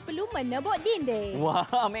tambahan tanpa perlu menebuk dinding. Wah,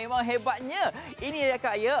 memang hebatnya. Ini dia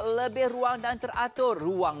Kak ya, lebih ruang dan teratur.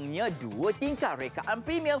 Ruangnya 2 tingkat, rekaan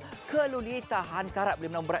premium, keluli tahan karat boleh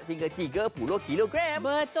menang berat sehingga 30 kg.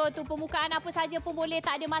 Betul tu, permukaan apa saja pun boleh,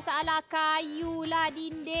 tak ada masalah. Kayu lah,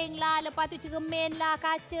 dinding lah, lepas tu cermin lah,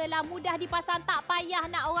 kaca lah, mudah dipasang, tak payah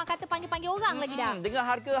nak orang kata panggil-panggil orang lagi dah. Dengan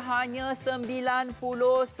harga hanya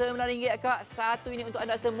RM99 Kak. Satu ini untuk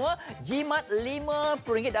anda semua. Jimat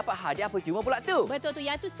RM50 dapat hadiah percuma pula tu. Betul tu,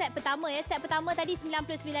 yang tu set pertama ya. Set pertama tadi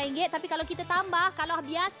RM99, tapi kalau kita tambah, kalau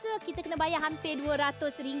biasa kita kena bayar hampir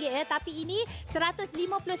RM200 ya. Tapi ini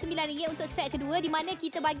RM159 untuk set kedua, di mana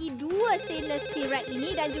kita bagi 2 stainless steel rack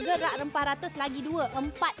ini dan juga rak rempah ratus lagi 2,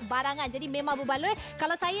 4 barangan. Jadi memang berbaloi.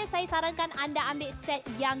 Kalau saya sarankan anda ambil set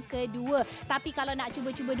yang kedua. Tapi kalau nak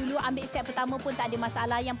cuba-cuba dulu ambil set pertama pun tak ada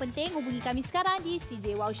masalah. Yang penting hubungi kami sekarang di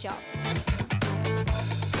CJ Wow Shop.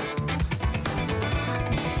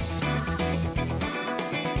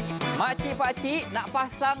 Makcik-pakcik nak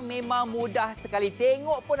pasang memang mudah sekali.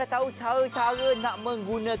 Tengok pun dah tahu cara-cara nak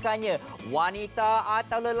menggunakannya. Wanita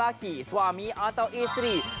atau lelaki, suami atau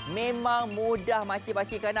isteri. Memang mudah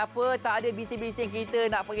makcik-pakcik. Kenapa? Tak ada bising-bising kita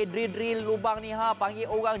nak panggil drill-drill lubang ni. Panggil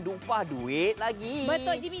orang upah duit lagi.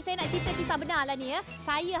 Betul Jimmy, saya nak cerita kisah benar lah ni ya.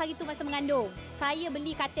 Saya hari tu masa mengandung, saya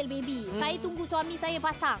beli katil baby. Saya tunggu suami saya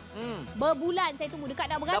pasang. Berbulan saya tunggu, dekat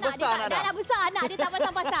nak beranak. Dah besar anak, dia tak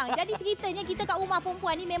pasang-pasang. Jadi ceritanya kita kat rumah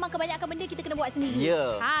perempuan ni memang kebanyakan benda kita kena buat sendiri.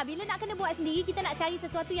 Bila nak kena buat sendiri, kita nak cari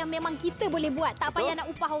sesuatu yang memang kita boleh buat. Tak payah nak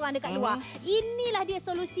upah orang dekat luar. Inilah dia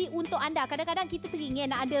solusi untuk anda. Kadang-kadang kita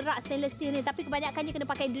teringin nak ada rak stainless steel ni, tapi kebanyakannya kena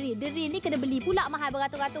pakai drill. Drill ni kena beli pula, mahal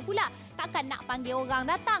beratus-ratus pula. Takkan nak panggil orang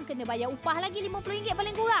datang, kena bayar upah lagi RM50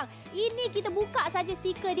 paling kurang. Ini kita buka saja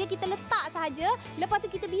stiker dia, kita letak sahaja. Lepas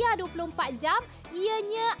tu kita biar 24 jam.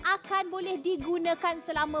 Ianya akan boleh digunakan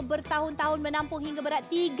selama bertahun-tahun, menampung hingga berat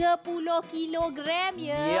 30 kilogram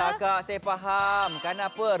ya. Ya Kak, saya faham.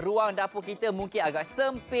 Kenapa ruang dapur kita mungkin agak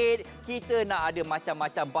sempit. Kita nak ada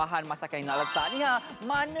macam-macam bahan masakan yang nak letak ni.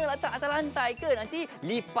 Mana letak atas lantai ke? Nanti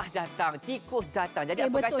lipas datang, tikus datang. Jadi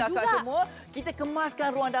apa kata Kak semua? Kita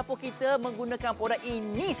kemaskan ruang dapur kita menggunakan produk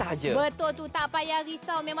ini sahaja. Betul tu, tak payah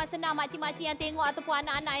risau. Memang senang makcik-makcik yang tengok ataupun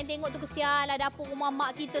anak-anak yang tengok tu, kesian lah dapur rumah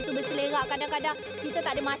mak kita tu berselerak. Kadang-kadang kita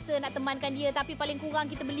tak ada masa nak temankan dia, tapi paling kurang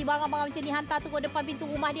kita beli barang-barang macam ni, hantar tu ke depan pintu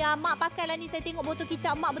rumah dia. Mak pakailah ni, saya tengok botol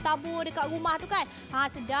kicap mak bertabur dekat rumah tu kan.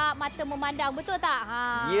 Sedap mata memandang, betul tak?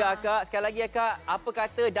 Ya Kak, sekali lagi ya Kak. Apa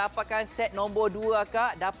kata dapatkan set nombor 2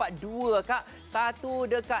 Kak, dapat 2 Kak.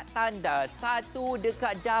 1 dekat tandas, 1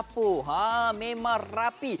 dekat dapur. Memang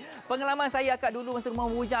rapi. Pengalaman saya Kak dulu masa rumah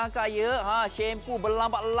bujang Kak ya. Shampoo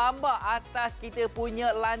berlambak-lambak atas kita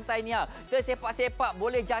punya lantai ni. Tersepak-sepak,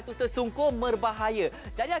 boleh jatuh tersungkur, berbahaya.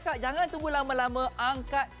 Jadi Kak, jangan tunggu lama-lama,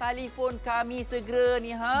 angkat telefon kami segera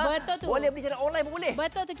ni. Betul tu. Boleh beli secara online pun boleh.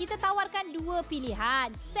 Betul tu, kita tawarkan 2 pilihan.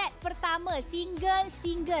 Set pertama single.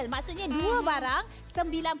 Maksudnya 2 barang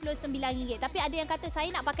RM99. Tapi ada yang kata saya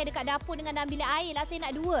nak pakai dekat dapur dengan dalam bilik air lah, saya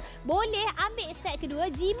nak 2. Boleh ambil set kedua,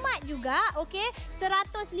 jimat juga, okey.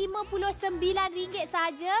 RM159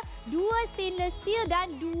 sahaja. 2 stainless steel dan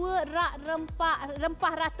 2 rak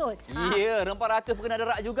rempah ratus. Ya, rempah ratus pun kena ada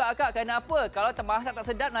rak juga Kak. Kenapa? Kalau termasak tak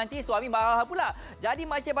sedap nanti suami marah pula. Jadi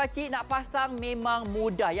makcik-makcik nak pasang memang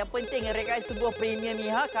mudah. Yang penting rekaan sebuah premium ni.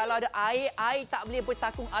 Kalau ada air tak boleh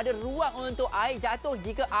bertakung. Ada ruang untuk air jatuh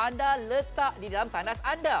jika anda letak di dalam tandas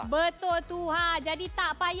anda. Betul tu. Jadi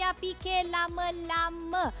tak payah fikir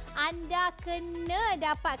lama-lama. Anda kena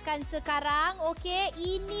dapatkan sekarang. Okey,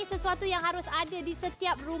 ini sesuatu yang harus ada di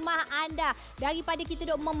setiap rumah anda. Daripada kita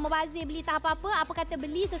duk membazir beli tak apa-apa, apa kata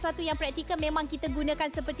beli sesuatu yang praktikal, memang kita gunakan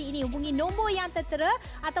seperti ini. Hubungi nombor yang tertera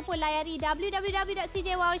ataupun layari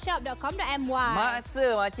www.cjwowshop.com.my.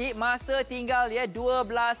 Masa tinggal ya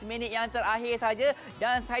 12 minit yang terakhir saja,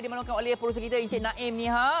 dan saya dimaklumkan oleh produser kita Encik Naim ni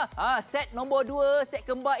set nombor 2, set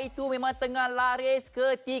kembar itu memang tengah laris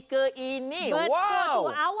ketika ini. Betul wow.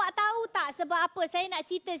 tu. Awak tahu tak sebab apa? Saya nak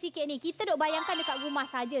cerita sikit ni. Kita duk bayangkan dekat rumah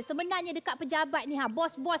saja. Sebenarnya dekat pejabat ni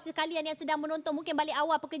bos-bos sekalian yang sedang menonton, mungkin balik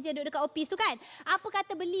awal pekerja duduk dekat office tu kan. Apa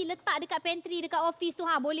kata beli letak dekat dekat pantry, dekat office tu,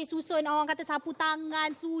 boleh susun orang kata sapu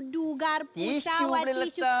tangan, sudu, garpu, Tisu syawat,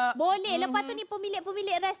 boleh tisu. letak. Boleh. Lepas tu ni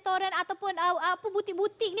pemilik-pemilik restoran ataupun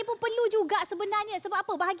butik-butik ni pun perlu juga sebenarnya. Sebab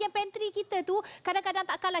apa? Bahagian pantry kita tu kadang-kadang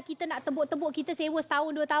tak kalah kita nak tebuk-tebuk, kita sewa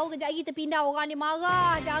setahun, 2 tahun, kejap lagi kita pindah, orang ni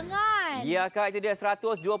marah. Jangan. Ya Kak, itu dia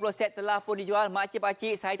 120 set telah pun dijual.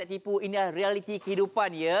 Makcik-pakcik, saya tak tipu. Ini adalah realiti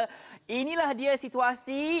kehidupan ya. Inilah dia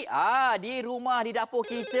situasi di rumah, di dapur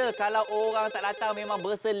kita. Kalau orang tak datang memang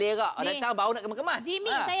berselerak. Datang baru nak kemas-kemas. Zimi,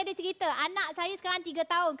 saya ada cerita. Anak saya sekarang 3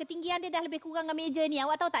 tahun. Ketinggian dia dah lebih kurang dengan meja ni.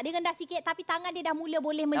 Awak tahu tak? Dia rendah sikit tapi tangan dia dah mula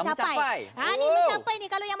boleh mencapai. Ni mencapai ni.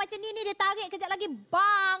 Kalau yang macam ni dia tarik kejap lagi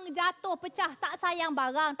bang, jatuh, pecah. Tak sayang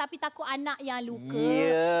barang tapi takut anak yang luka.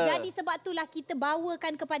 Jadi sebab itulah kita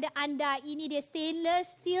bawakan kepada anda. Ini dia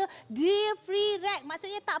stainless steel drill free rack.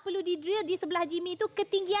 Maksudnya tak perlu di drill di sebelah Jimmy tu.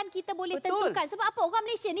 Ketinggian kita boleh tentukan. Sebab apa? Orang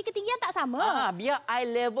Malaysia ni ketinggian tak sama. Biar eye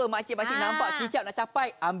level makcik-makcik nampak kicap nak capai,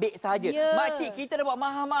 ambil sahaja. Makcik, kita dah buat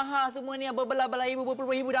mahal-mahal semua ni. Berbelah-belah ribu,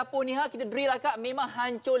 berpuluh ribu dapur ni. Kita drill lah Kak. Memang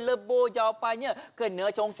hancur lebur jawapannya. Kena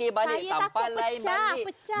congkir balik. Tampal lain balik.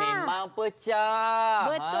 Memang pecah.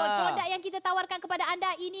 Betul. Produk yang kita tawarkan kepada anda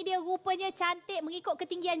ini dia rupanya cantik mengikut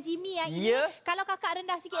ketinggian Jimmy yang ini. Kalau kakak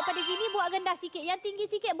rendah sikit pada Jimmy, buat rendah sikit. Yang tinggi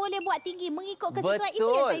sikit boleh buat tinggi mengikut kesesuaian. Itu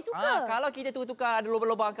yang saya suka. Kalau kita tukar ada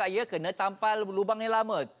lubang-lubang Kak, kena tampal lubang yang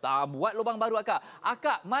lama. Buat lubang baru Akak.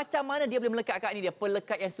 Akak, macam mana dia boleh melekat Akak ni? Dia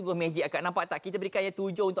pelekat yang sungguh magic Akak. Nampak tak? Kita berikan yang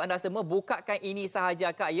 7 untuk anda semua. Bukakan ini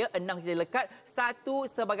sahaja Akak 6 kita lekat, 1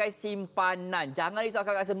 sebagai simpanan. Jangan risau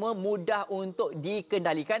Kakak semua, mudah untuk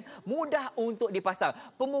dikendalikan, mudah untuk dipasang.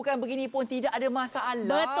 Pembukaan begini pun tidak ada masalah.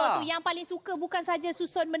 Betul tu. Yang paling suka bukan saja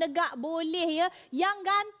susun menegak, boleh ya. Yang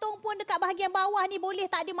gantung pun dekat bahagian bawah ni boleh,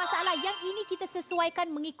 tak ada masalah. Yang ini kita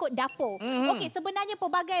sesuaikan mengikut dapur. Okey, sebenarnya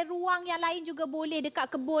pelbagai ruang yang lain juga boleh.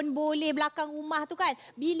 Dekat kebun boleh, belakang rumah tu kan.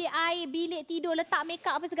 Bilik air, bilik tidur, letak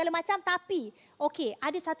makeup apa segala macam. Tapi, okey,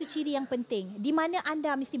 ada satu ciri yang penting. Di mana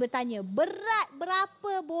anda mesti bertanya, berat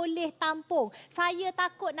berapa boleh tampung? Saya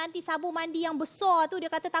takut nanti sabun mandi yang besar tu,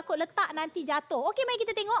 dia kata takut letak nanti jatuh. Okey, mari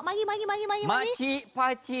kita tengok. Mari. Makcik,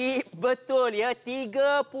 pakcik, betul ya.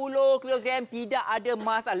 30 kilogram tidak ada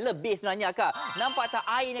masalah. Lebih sebenarnya Kak. Nampak tak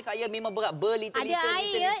air ni Kak? Memang berat berliter-liter. Ada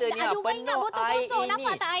air ya. Ada rumah ingat botol kosong. Ini.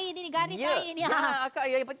 Nampak tak air ni, garis air ni. Akak,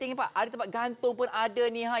 yang penting Pak, ada tempat gantung pun ada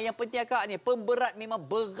ni. Yang penting Akak ni, pemberat memang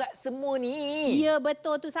berat semua ni. Ya,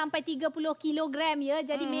 betul tu. Sampai 30 kilogram ya.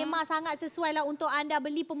 Jadi memang sangat sesuai lah untuk anda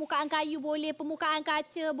beli. Permukaan kayu boleh, permukaan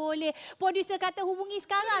kaca boleh. Producer kata hubungi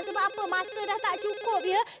sekarang. Sebab apa? Masa dah tak cukup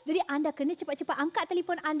ya. Jadi anda kena cepat-cepat angkat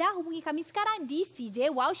telefon anda. Hubungi kami sekarang di CJ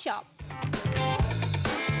Wow Shop.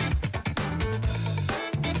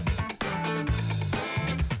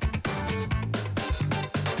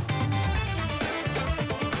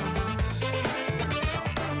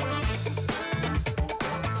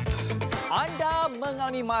 Anda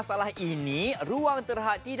mengalami masalah ini, ruang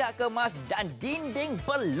terhad tidak kemas dan dinding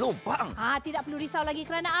berlubang. Tidak perlu risau lagi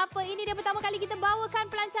kerana apa? Ini dia pertama kali kita bawakan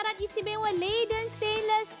pelancaran istimewa Leiden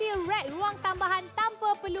Stainless Steel Rack. Ruang tambahan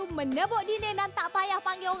tanpa perlu menebuk dinding dan tak payah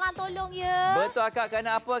panggil orang tolong ya. Betul Kak,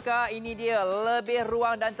 kenapa Kak? Ini dia lebih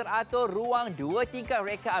ruang dan teratur. Ruang 2 tingkat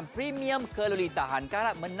rekaan premium keluli tahan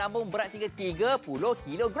karat menambung berat hingga 30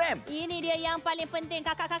 kilogram. Ini dia yang paling penting.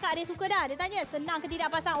 Kakak-kakak dia suka dah. Dia tanya senang ke tidak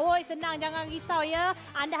pasang? Oi, senang. Jangan risau ya.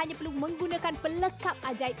 Anda hanya perlu menggunakan pelekap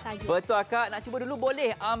ajaib saja. Betul Kak. Nak cuba dulu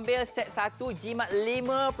boleh. Ambil set 1 jimat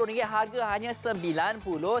RM50. Harga hanya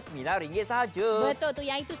RM99 sahaja. Betul tu.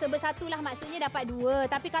 Yang itu serba satu lah. Maksudnya dapat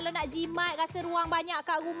 2. Tapi kalau nak jimat, rasa ruang banyak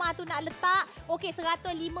kat rumah tu nak letak. Okey,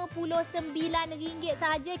 RM159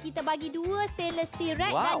 sahaja. Kita bagi 2 stainless steel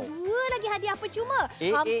rack dan 2 lagi hadiah percuma.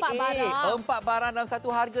 4 barang. 4 barang dalam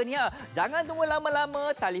satu harga ni. Jangan tunggu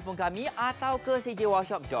lama-lama. Telefon kami atau ke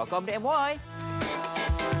cjwowshop.com.my.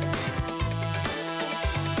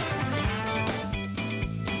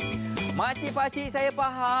 Makcik-pakcik, saya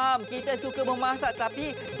faham. Kita suka memasak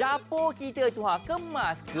tapi dapur kita tu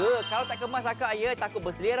kemas ke? Kalau tak kemas Akak takut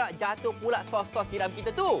berselerak, jatuh pula sos-sos tiram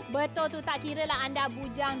kita tu. Betul tu. Tak kiralah anda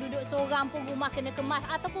bujang, duduk seorang pun rumah kena kemas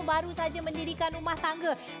ataupun baru saja mendirikan rumah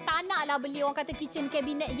tangga. Tak naklah beli orang kata kitchen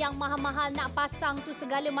cabinet yang mahal-mahal nak pasang tu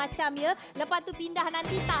segala macam ya. Lepas tu pindah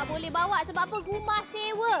nanti tak boleh bawa sebab apa? Rumah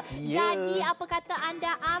sewa. Jadi apa kata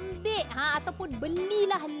anda ambil ataupun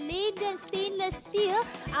belilah Leiden Stainless Steel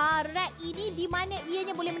rack set ini di mana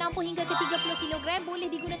ianya boleh menampung hingga ke 30 kg. Boleh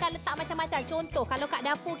digunakan letak macam-macam. Contoh, kalau kat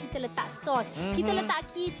dapur kita letak sos, kita letak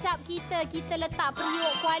kicap kita letak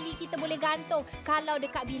periuk kuali, kita boleh gantung. Kalau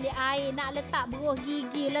dekat bilik air nak letak beruh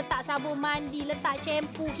gigi, letak sabun mandi, letak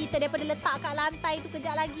shampoo kita, daripada letak kat lantai tu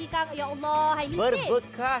kejap lagi kan, ya Allah, hai licin.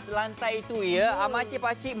 Berbekas lantai itu ya.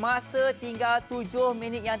 Makcik-pakcik, masa tinggal 7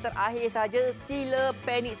 minit yang terakhir saja. Sila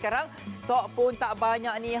panik sekarang. Stok pun tak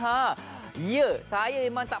banyak ni ha. Ya, saya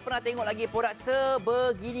memang tak pernah tengok lagi produk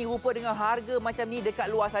sebegini rupa dengan harga macam ni dekat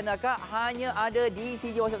luar sana, Kak. Hanya ada di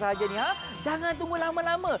CJ Workshop sahaja ni ha. Jangan tunggu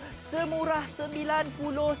lama-lama. Semurah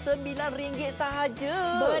RM99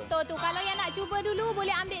 sahaja. Betul tu. Kalau yang nak cuba dulu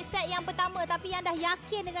boleh ambil set yang pertama, tapi yang dah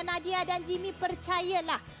yakin dengan Nadia dan Jimmy,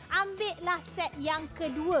 percayalah, ambillah set yang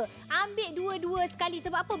kedua. Ambil dua-dua sekali.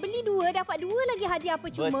 Sebab apa? Beli dua dapat dua lagi hadiah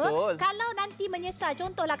percuma. Betul. Kalau nanti menyesal,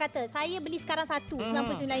 contohlah kata saya beli sekarang satu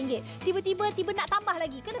RM99. Tiba-tiba nak tambah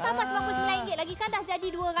lagi. Kena tambah RM99 lagi, kan dah jadi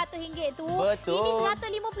RM200 tu. Betul. Ini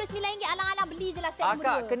RM159. Alang-alang beli je lah set nombor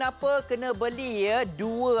Akak, 2. kenapa kena beli ya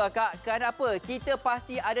dua, Akak? Kenapa? Kita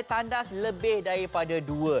pasti ada tandas lebih daripada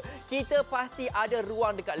dua. Kita pasti ada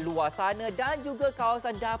ruang dekat luar sana dan juga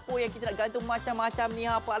kawasan dapur yang kita nak gantung macam-macam ni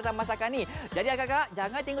ha, peralatan masakan ni. Jadi Akak,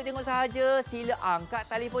 jangan tengok-tengok sahaja. Sila angkat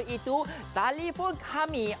telefon itu, telefon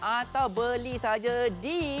kami atau beli saja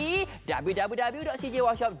di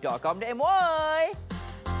www.cjworkshop.com.my.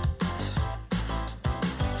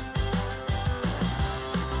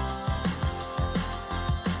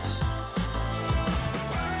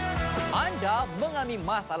 Anda mengalami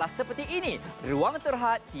masalah seperti ini. Ruang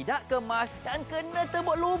terhad, tidak kemas dan kena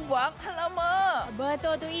tembok lubang. Alamak.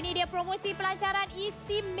 Betul tu. Ini dia promosi pelancaran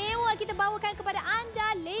istimewa kita bawakan kepada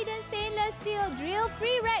anda. Leiden Stainless Steel Drill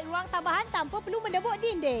Free Rack. Ruang tambahan tanpa perlu mendebuk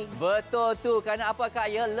dinding. Betul tu. Kerana apa, Kak?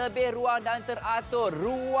 Ya, lebih ruang dan teratur.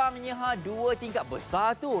 Ruangnya 2 tingkat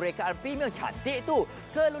besar tu. Rekaan premium cantik tu.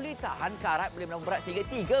 Keluli tahan karat, boleh menampung berat sehingga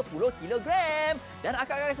 30 kg. Dan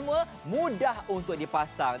akak-akak semua mudah untuk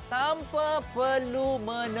dipasang tanpa perlu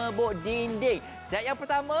menebuk dinding. Set yang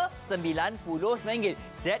pertama RM99.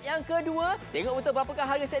 Set yang kedua, tengok betul berapakah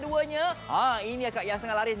harga set duanya. Ini akak yang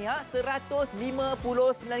sangat laris ni ha,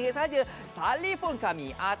 RM159 saja. Telefon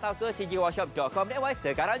kami atau ke cjworkshop.com.my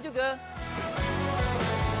sekarang juga.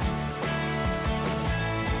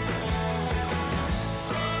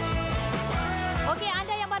 Okey,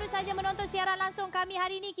 anda yang baru saja menonton siaran langsung kami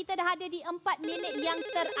hari ini, kita dah ada di 4 minit yang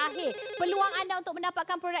terakhir. Peluang anda untuk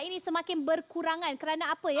mendapatkan produk ini semakin berkurangan.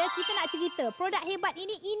 Kerana apa ya? Kita nak cerita, produk hebat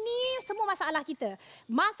ini semua masalah kita.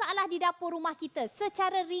 Masalah di dapur rumah kita.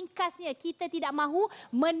 Secara ringkasnya, kita tidak mahu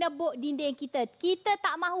menebuk dinding kita. Kita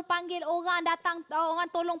tak mahu panggil orang datang,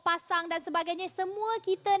 orang tolong pasang dan sebagainya. Semua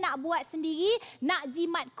kita nak buat sendiri, nak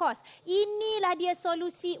jimat kos. Inilah dia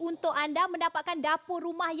solusi untuk anda mendapatkan dapur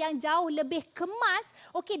rumah yang jauh lebih kemas.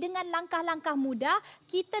 Okey, dengan langkah-langkah mudah,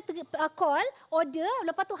 kita call, order,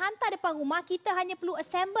 lepas tu hantar depan rumah. Kita hanya perlu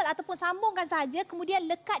assemble ataupun sambungkan sahaja, kemudian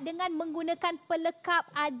lekat dengan menggunakan pelekap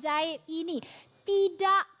ajaib ini.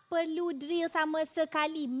 Tidak perlu drill sama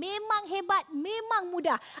sekali. Memang hebat, memang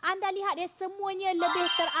mudah. Anda lihat dia semuanya lebih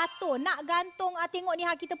teratur. Nak gantung, tengok ni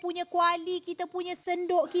kita punya kuali, kita punya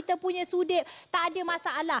senduk, kita punya sudip, tak ada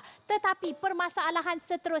masalah. Tetapi permasalahan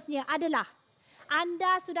seterusnya adalah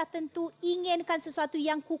anda sudah tentu inginkan sesuatu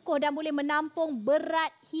yang kukuh dan boleh menampung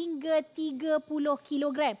berat hingga 30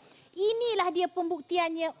 kg. Inilah dia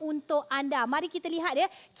pembuktiannya untuk anda. Mari kita lihat ya.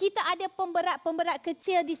 Kita ada pemberat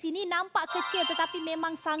kecil di sini. Nampak kecil tetapi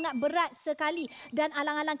memang sangat berat sekali. Dan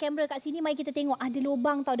alang-alang kamera kat sini, mari kita tengok. Ada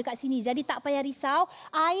lubang tau dekat sini. Jadi tak payah risau.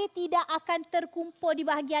 Air tidak akan terkumpul di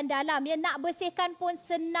bahagian dalam. Ya. Nak bersihkan pun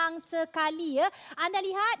senang sekali. Ya. Anda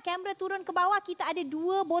lihat kamera turun ke bawah. Kita ada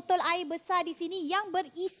 2 botol air besar di sini yang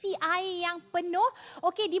berisi air yang penuh.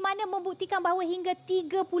 Okey, di mana membuktikan bahawa hingga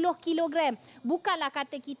 30 kg. Bukanlah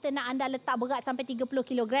kata kita nak anda letak berat sampai 30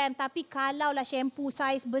 kg, tapi kalaulah shampoo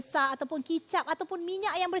saiz besar ataupun kicap ataupun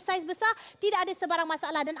minyak yang bersaiz besar, tidak ada sebarang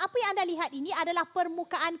masalah. Dan apa yang anda lihat ini adalah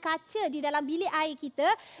permukaan kaca di dalam bilik air kita.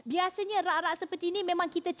 Biasanya rak-rak seperti ini memang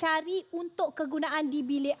kita cari untuk kegunaan di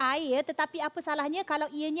bilik air, tetapi apa salahnya kalau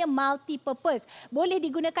ianya multi purpose. Boleh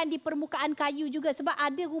digunakan di permukaan kayu juga, sebab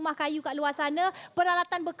ada rumah kayu kat luar sana,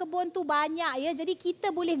 peralatan berkebun tu banyak ya. Jadi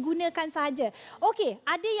kita boleh gunakan sahaja. Okey,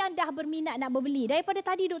 ada yang dah berminat nak berbeli. Daripada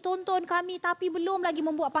tadi Dr. tonton kami tapi belum lagi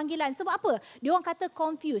membuat panggilan. Sebab apa? Diorang kata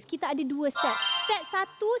confused. Kita ada 2 set. Set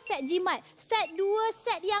 1, set jimat. Set 2,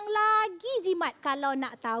 set yang lagi jimat. Kalau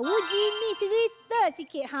nak tahu, Jimmy cerita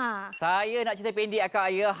sikit. Saya nak cerita pendek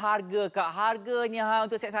Kak ya. Harganya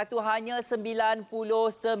untuk set 1 hanya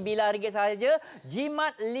RM99 sahaja.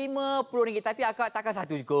 Jimat RM50. Tapi akak takkan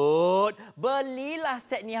satu kot. Belilah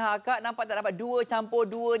set ni Kak. Nampak tak dapat 2 campur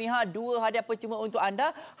 2 ni 2 hadiah percuma untuk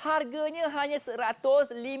anda. Harganya hanya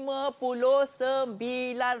RM159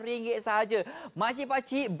 sahaja.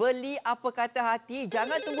 Makcik-pakcik beli apa kata hati.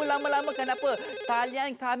 Jangan tunggu lama-lama. Kenapa?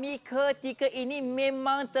 Talian kami ketika ini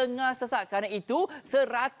memang tengah sesak. Kerana itu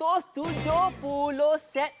 170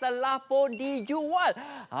 set telah pun dijual.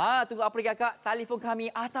 Tunggu apa lagi Kak? Telefon kami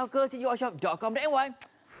atau ke cjworkshop.com.my.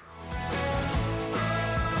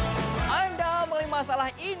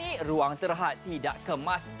 Masalah ini, ruang terhad tidak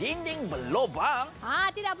kemas, dinding berlubang.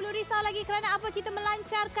 Tidak perlu risau lagi kerana apa kita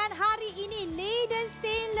melancarkan hari ini Leiden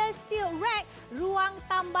Stainless Steel Rack. Ruang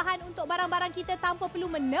tambahan untuk barang-barang kita tanpa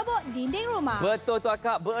perlu menebuk dinding rumah. Betul tu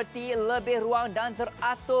Kak, bererti lebih ruang dan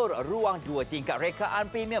teratur. Ruang 2 tingkat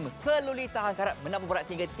rekaan premium. Keluli tahan karat menampung berat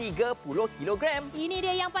sehingga 30 kg. Ini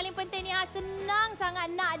dia yang paling penting ni. Senang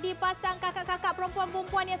sangat nak dipasang kakak-kakak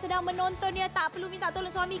perempuan-perempuan yang sedang menonton. Tak perlu minta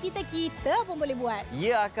tolong suami kita. Kita pun boleh buat.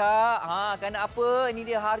 Ya Kak, kerana apa? Ini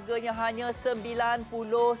dia harganya hanya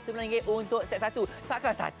RM99 untuk set 1.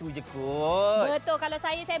 Takkan satu je kot. Betul, kalau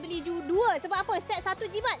saya beli 2. Sebab apa? Set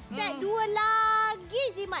 1 jimat, set 2 lagi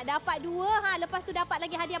jimat. Dapat 2, lepas tu dapat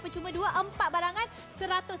lagi hadiah percuma 2. 4 barangan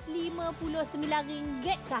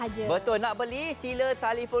RM159 sahaja. Betul, nak beli sila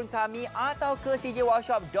telefon kami atau ke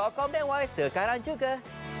cjworkshop.com.my sekarang juga.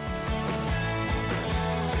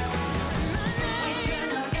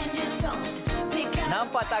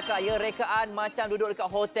 Nampak tak Kak ya, rekaan macam duduk dekat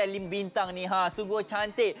hotel 5 bintang ni. Sungguh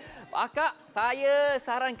cantik. Kak, saya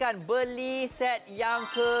sarankan beli set yang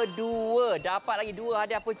kedua. Dapat lagi 2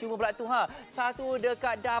 hadiah percuma pula tu. Satu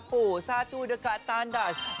dekat dapur, satu dekat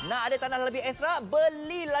tandas. Nak ada tandas lebih ekstra,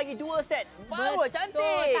 beli lagi 2 set. Baru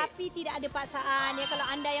cantik. Tapi tidak ada paksaan ya. Kalau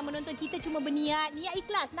anda yang menonton kita cuma berniat, niat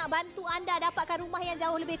ikhlas nak bantu anda dapatkan rumah yang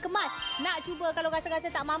jauh lebih kemas. Nak cuba kalau rasa-rasa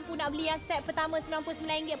tak mampu nak beli yang set pertama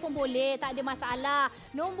RM99 pun boleh, tak ada masalah.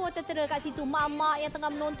 Nombor tertera kat situ. Mak-mak yang tengah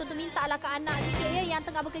menonton tu mintalah ke anak sikit ya, yang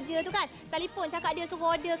tengah bekerja tu kan. Telefon cakap dia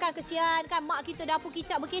suruh order kan. Kesian kan mak kita dapur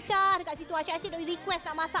kicap berkecah dekat situ. Asyik-asyik request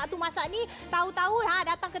nak masak tu masak ni. Tahu-tahu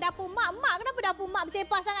datang ke dapur mak. Mak kenapa dapur mak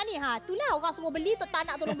bersepah sangat ni? Itulah orang suruh beli tu tak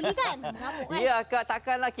nak tolong beli kan. Mengamuk kan. Ya Kak,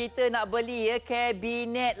 takkanlah kita nak beli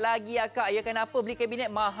kabinet lagi Kak. Ya kenapa beli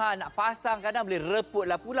kabinet mahal. Nak pasang kadang boleh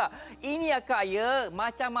reputlah pula. Ini Kak ya,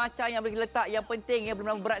 macam-macam yang boleh letak. Yang penting ya,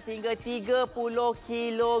 belum berat sehingga 30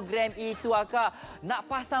 kilogram itu Kak. Nak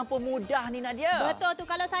pasang pun mudah ni Nadia. Betul tu.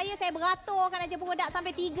 Kalau saya beraturkan aja produk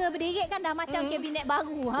sampai 3 berderet kan dah macam kabinet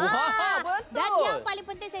baru. Betul. Dan yang paling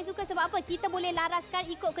penting saya suka sebab apa? Kita boleh laraskan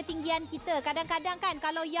ikut ketinggian kita. Kadang-kadang kan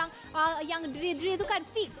kalau yang drill tu kan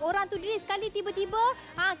fix. Orang tu drill sekali tiba-tiba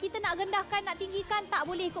kita nak rendahkan, nak tinggikan tak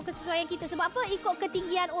boleh ikut kesesuaian kita. Sebab apa? Ikut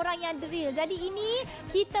ketinggian orang yang drill. Jadi ini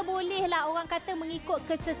kita bolehlah orang kata mengikut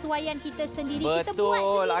kesesuaian kita sendiri. Betul, kita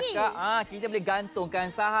buat sendiri. Kak. Kita boleh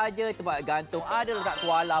gantungkan sahaja. Tempat gantung ada, letak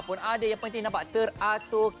kuala pun ada. Yang penting nampak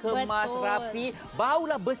teratur, kemas, rapi.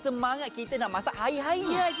 Barulah bersemangat kita nak masak hari-hari.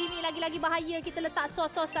 Ya, Jimmy, lagi-lagi bahaya kita letak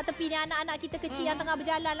sos-sos kat tepi ni. Anak-anak kita kecil yang tengah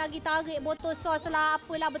berjalan lagi tarik botol sos lah,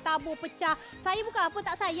 apalah, bertabur, pecah. Saya bukan apa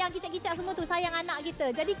tak sayang kicap-kicap semua tu. Sayang anak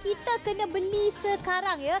kita. Jadi kita kena beli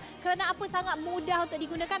sekarang ya. Kerana apa? Sangat mudah untuk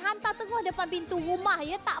digunakan. Hantar terus depan pintu rumah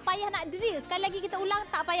ya. Tak payah nak drill. Sekali lagi kita ulang,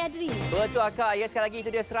 tak payah drill. Betul Kak. Ya, sekali lagi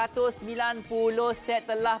itu dia 190 set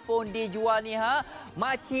telah pun dijual ni.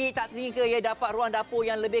 Makcik tak teringin ke ya dapat ruang dapur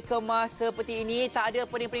yang lebih kemas seperti ini? Tak ada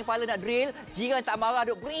pening-pening kepala nak drill. Jiran tak marah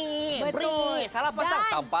duk bring. Salah pasang,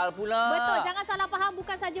 tampal pula. Betul, jangan salah faham.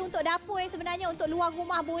 Bukan saja untuk dapur sebenarnya untuk luar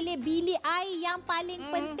rumah boleh. Bilik air yang paling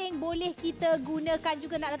penting boleh kita gunakan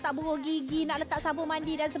juga. Nak letak buruh gigi, nak letak sabun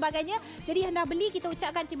mandi dan sebagainya. Jadi hendak beli, kita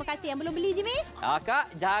ucapkan terima kasih. Yang belum beli Jimmy?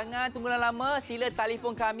 Kak, jangan tunggu lama. Sila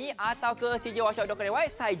telefon kami atau ke cjworkshop.com.my.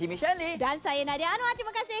 Saya Jimmy Shirley. Dan saya Nadia Anwar.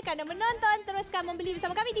 Terima kasih kerana menonton. Teruskan membeli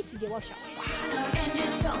bersama kami di CJ Workshop.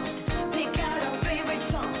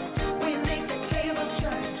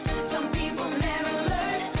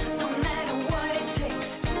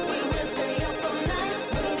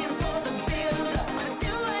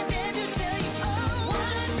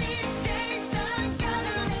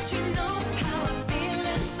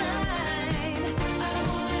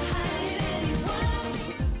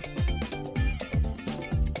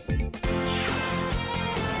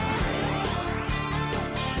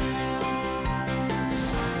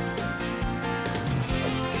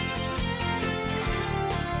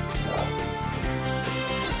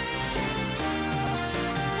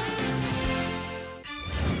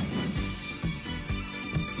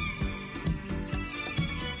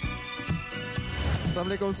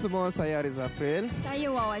 Assalamualaikum semua, saya Ariz Zafril. Saya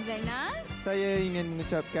Wawa Zainal. Saya ingin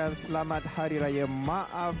mengucapkan selamat Hari Raya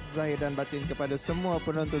Maaf Zahir dan Batin kepada semua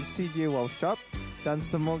penonton CJ Wow Shop. Dan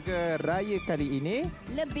semoga raya kali ini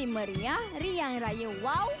Lebih meriah, riang raya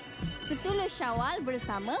wow. 10 Syawal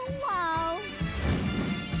bersama Wow.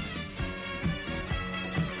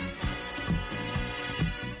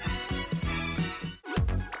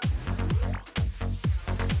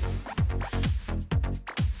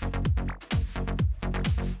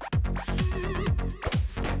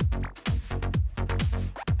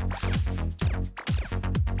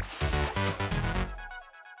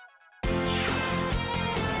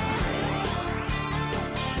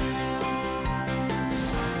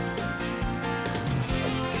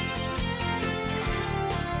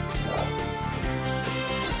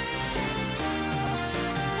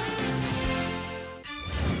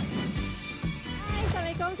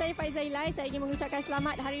 Saya Faizalilai. Saya ingin mengucapkan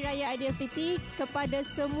selamat Hari Raya Aidilfitri kepada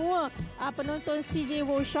semua penonton CJ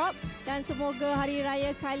Workshop dan semoga Hari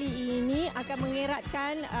Raya kali ini akan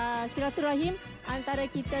mengeratkan silaturahim antara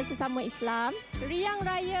kita sesama Islam. Riang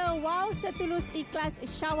Raya Wow, setulus ikhlas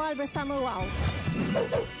Syawal bersama Wow.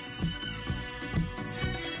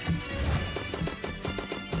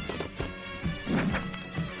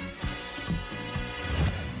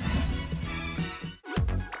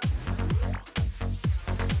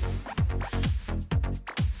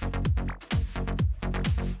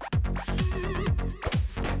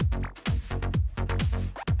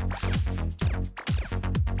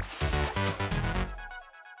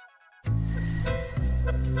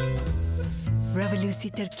 Revolusi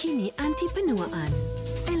terkini anti penuaan.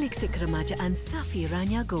 Eliksir keremajaan Safi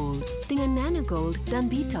Rania Gold dengan Nano Gold dan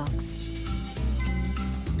Detox.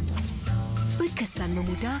 Berkesan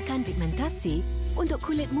memudahkan pigmentasi untuk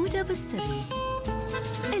kulit muda berseri.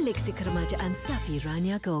 Eliksir keremajaan Safi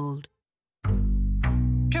Rania Gold.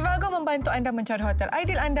 Trivago membantu anda mencari hotel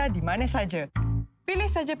ideal anda di mana saja. Pilih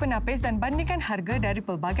saja penapis dan bandingkan harga dari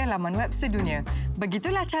pelbagai laman web sedunia.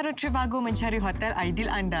 Begitulah cara Trivago mencari hotel ideal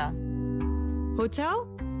anda. Hotel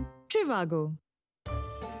Trivago.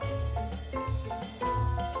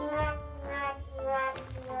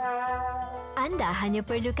 Anda hanya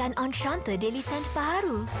perlukan Enchanter Daily Scent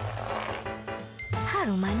baru.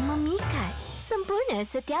 Haruman memikat, sempurna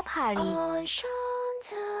setiap hari.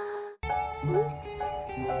 Enchanter.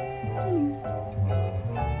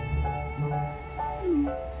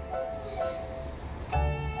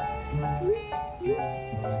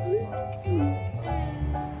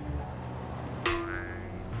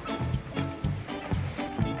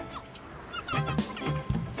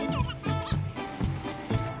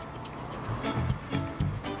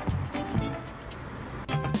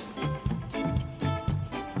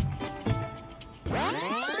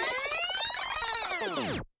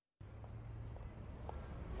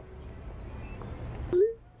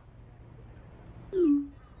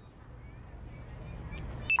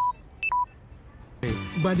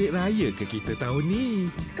 Balik raya ke kita tahun ni?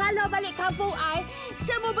 Kalau balik kampung I,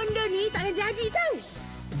 semua benda ni tak akan jadi tau.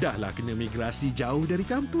 Dahlah kena migrasi jauh dari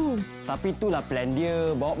kampung. Tapi itulah plan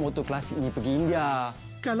dia, bawa motor klasik ni pergi India.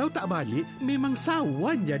 Kalau tak balik, memang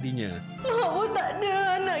sawan jadinya. Mak pun tak ada,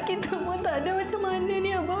 anak kita pun tak ada. Macam mana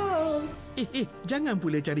ni abang? Jangan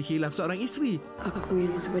pula cari khilaf seorang isteri. Aku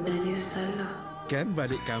yang sebenarnya salah. Kan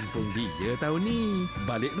balik kampung dia tahun ni.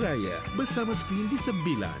 Balik raya bersama Spin di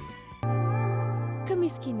 9.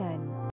 Kemiskinan